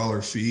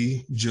 $40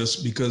 fee,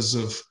 just because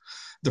of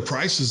the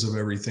prices of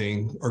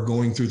everything are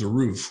going through the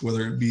roof,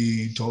 whether it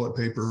be toilet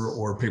paper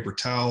or paper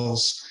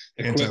towels,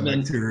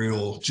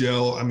 antibacterial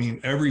gel. I mean,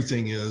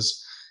 everything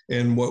is.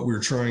 And what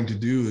we're trying to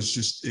do is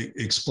just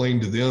explain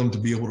to them to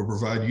be able to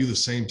provide you the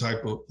same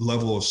type of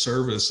level of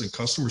service and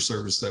customer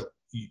service that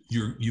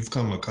you've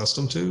come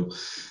accustomed to.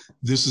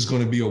 This is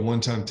going to be a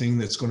one-time thing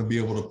that's going to be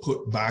able to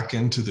put back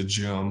into the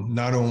gym,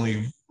 not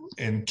only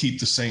and keep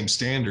the same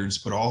standards,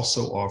 but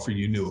also offer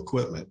you new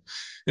equipment,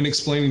 and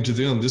explaining to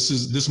them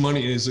this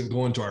money isn't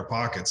going to our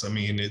pockets. I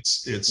mean,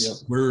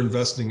 we're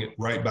investing it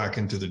right back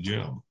into the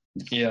gym.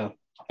 Yeah.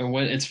 And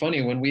it's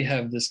funny when we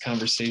have this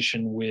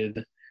conversation with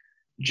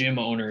gym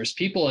owners,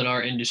 people in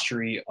our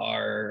industry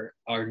are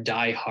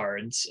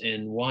diehards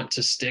and want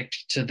to stick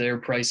to their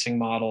pricing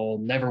model,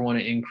 never want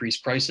to increase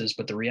prices.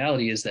 But the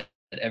reality is that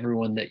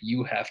everyone that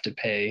you have to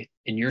pay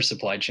in your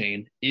supply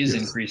chain is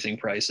increasing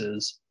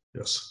prices.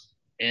 Yes.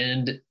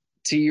 And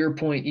to your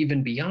point,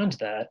 even beyond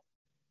that,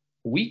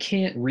 we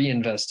can't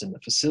reinvest in the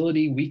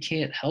facility. We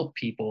can't help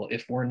people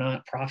if we're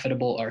not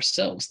profitable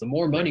ourselves. The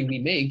more money we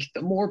make,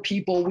 the more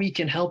people we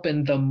can help,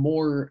 and the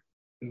more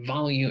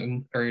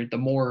volume or the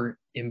more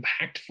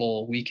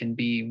impactful we can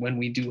be when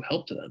we do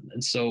help them.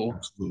 And so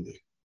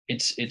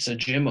it's a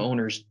gym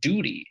owner's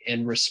duty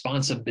and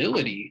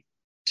responsibility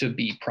to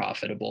be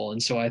profitable.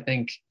 And so I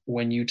think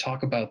when you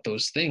talk about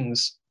those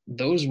things,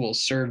 those will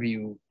serve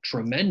you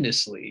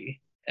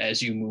tremendously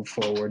as you move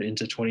forward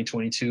into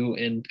 2022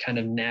 and kind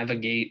of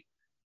navigate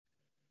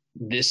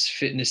this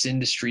fitness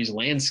industry's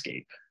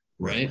landscape,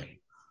 right?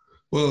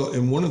 Well,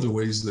 and one of the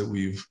ways that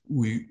we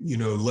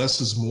less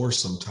is more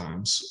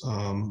sometimes.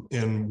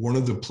 And one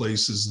of the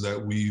places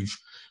that we've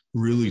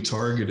really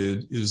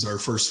targeted is our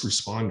first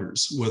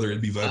responders, whether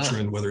it be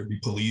veteran, whether it be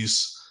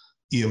police,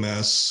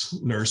 EMS,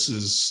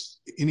 nurses,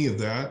 any of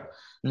that.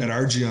 At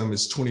our gym,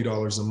 it's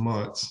 $20 a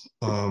month,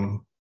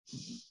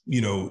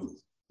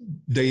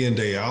 day in,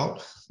 day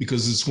out,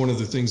 because it's one of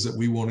the things that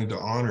we wanted to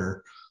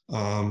honor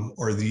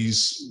are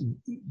these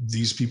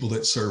people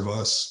that serve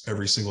us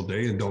every single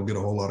day and don't get a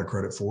whole lot of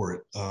credit for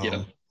it.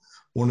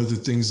 One of the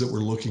things that we're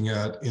looking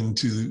at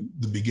into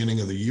the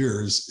beginning of the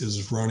year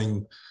is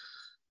running,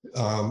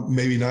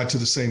 maybe not to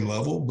the same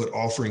level, but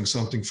offering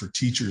something for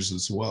teachers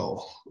as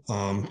well,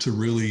 to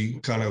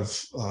really kind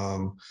of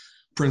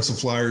print some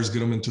flyers, get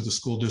them into the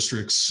school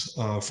districts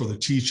for the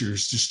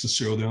teachers, just to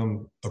show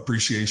them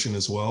appreciation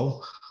as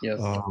well.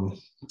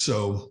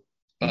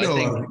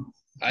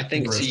 I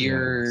think to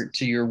your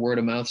word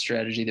of mouth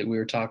strategy that we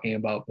were talking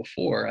about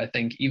before, I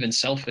think even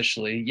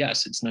selfishly,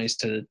 yes, it's nice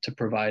to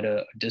provide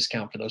a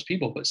discount for those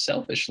people, but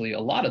selfishly, a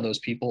lot of those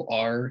people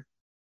are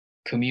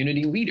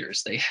community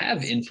leaders. They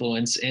have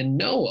influence and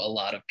know a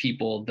lot of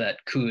people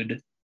that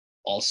could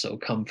also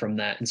come from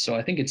that. And so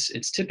I think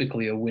it's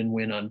typically a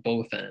win-win on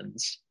both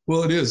ends.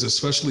 Well, it is,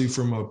 especially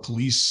from a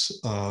police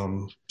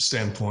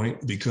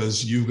standpoint,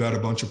 because you've got a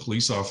bunch of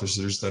police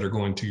officers that are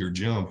going to your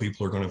gym.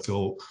 People are going to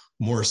feel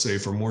more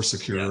safe or more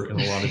secure in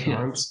a lot of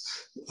times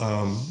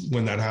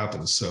when that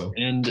happens. So,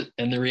 and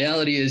the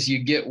reality is,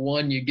 you get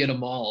one, you get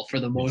them all for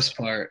the most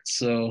part.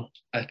 So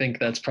I think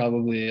that's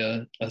probably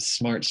a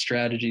smart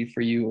strategy for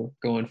you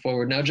going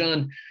forward. Now,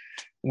 John,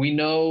 we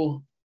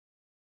know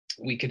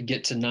we could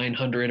get to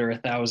 900 or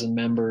 1,000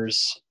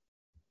 members.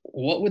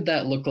 What would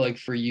that look like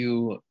for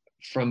you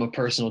from a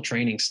personal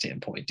training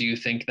standpoint? Do you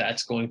think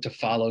that's going to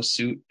follow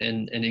suit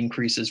and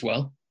increase as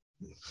well?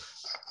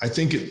 I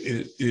think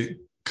it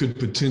could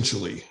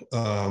potentially.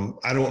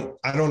 I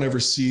don't ever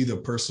see the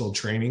personal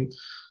training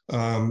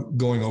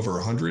going over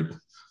 100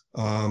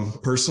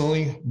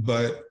 personally,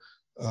 but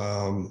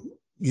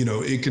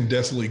it can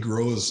definitely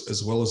grow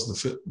as well as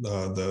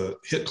the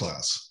HIIT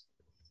class.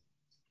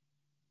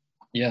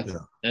 Yeah.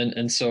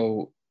 And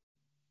so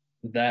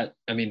that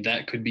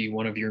could be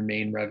one of your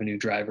main revenue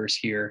drivers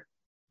here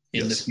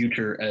in the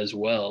future as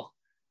well.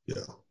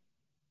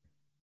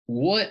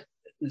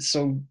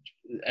 So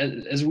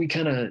as we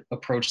kind of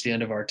approach the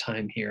end of our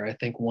time here, I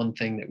think one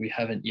thing that we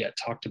haven't yet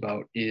talked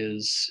about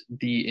is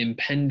the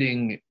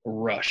impending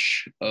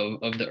rush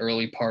of the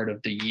early part of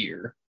the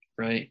year,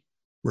 right?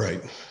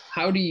 Right.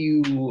 How do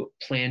you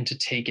plan to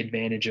take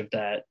advantage of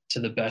that to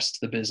the best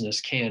the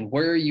business can?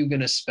 Where are you going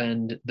to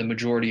spend the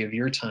majority of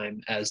your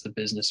time as the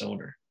business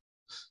owner?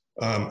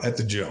 At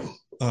the gym.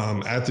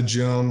 At the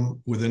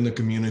gym, within the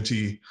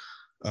community.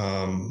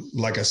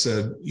 Like I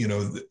said,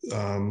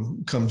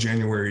 come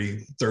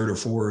January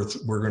 3rd or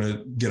 4th, we're going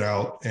to get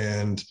out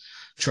and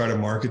try to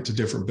market to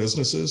different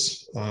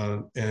businesses.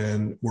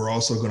 And we're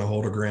also going to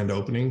hold a grand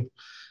opening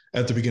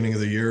at the beginning of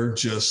the year,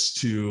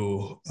 just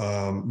to,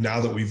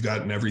 now that we've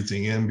gotten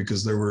everything in,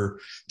 because there were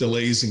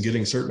delays in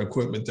getting certain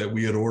equipment that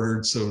we had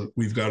ordered. So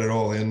we've got it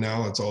all in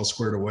now. It's all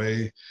squared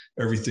away.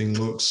 Everything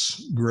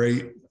looks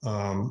great.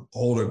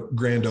 Hold a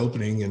grand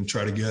opening and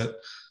try to get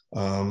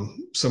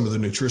some of the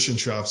nutrition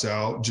shops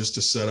out, just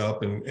to set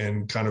up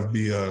and kind of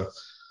be a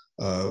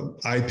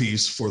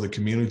eyepiece for the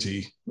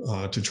community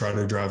to try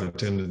to drive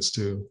attendance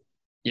too.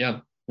 Yeah.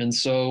 And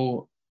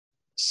so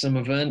some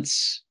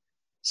events,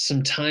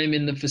 some time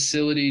in the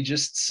facility,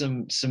 just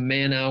some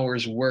man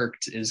hours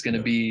worked is going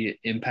to be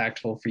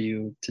impactful for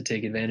you to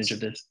take advantage of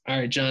this. All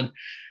right, John,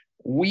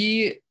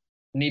 we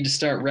need to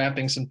start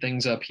wrapping some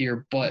things up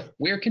here, but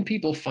where can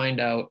people find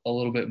out a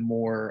little bit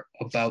more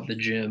about the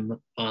gym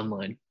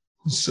online?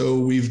 So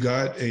we've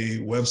got a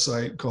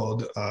website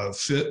called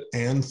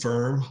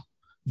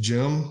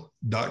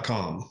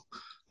fitandfirmgym.com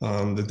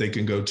that they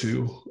can go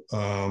to.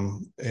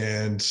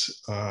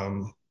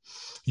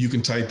 You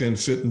can type in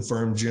Fit and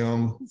Firm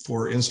Gym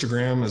for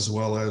Instagram as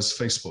well as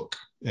Facebook,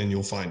 and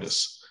you'll find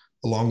us,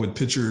 along with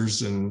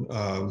pictures and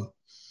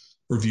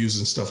reviews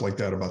and stuff like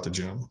that about the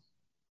gym.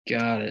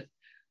 Got it.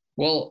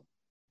 Well,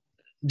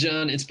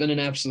 John, it's been an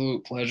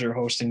absolute pleasure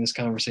hosting this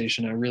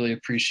conversation. I really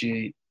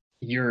appreciate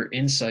your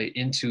insight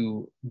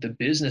into the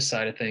business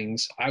side of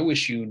things. I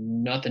wish you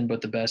nothing but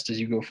the best as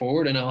you go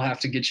forward, and I'll have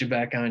to get you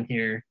back on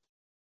here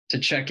to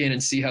check in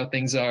and see how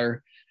things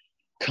are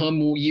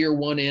come year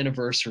one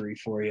anniversary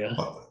for you.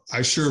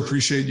 I sure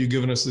appreciate you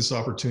giving us this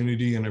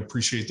opportunity, and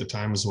appreciate the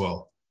time as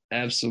well.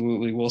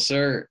 Absolutely. Well,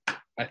 sir,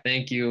 I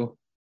thank you.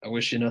 I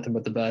wish you nothing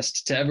but the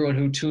best. To everyone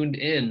who tuned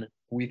in,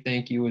 we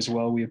thank you as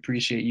well. We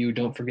appreciate you.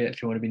 Don't forget,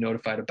 if you want to be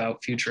notified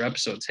about future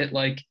episodes, hit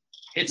like,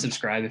 hit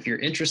subscribe if you're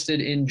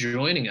interested in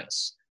joining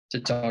us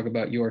to talk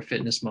about your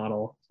fitness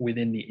model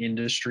within the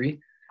industry.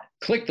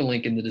 Click the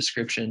link in the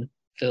description,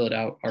 fill it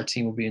out. Our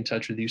team will be in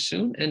touch with you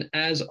soon. And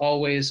as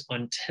always,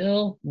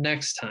 until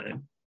next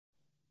time,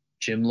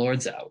 Gym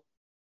Lords out.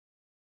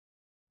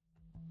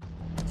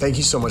 Thank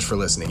you so much for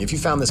listening. If you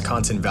found this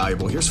content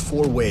valuable, here's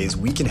 4 ways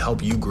we can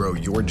help you grow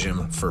your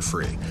gym for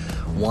free.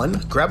 1,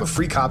 grab a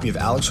free copy of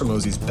Alex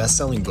Hormozi's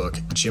best-selling book,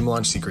 Gym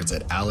Launch Secrets,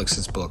 at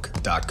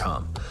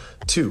alexsbook.com.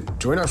 2,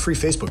 join our free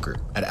Facebook group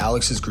at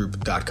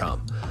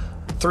alexsgroup.com.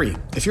 3,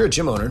 if you're a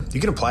gym owner,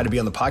 you can apply to be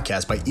on the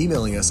podcast by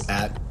emailing us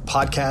at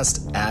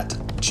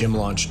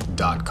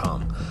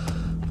podcast@gymlaunch.com.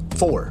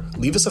 4,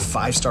 leave us a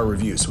 5-star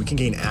review so we can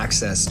gain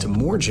access to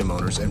more gym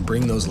owners and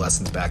bring those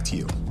lessons back to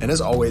you. And as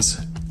always,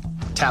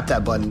 tap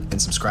that button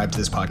and subscribe to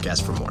this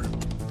podcast for more.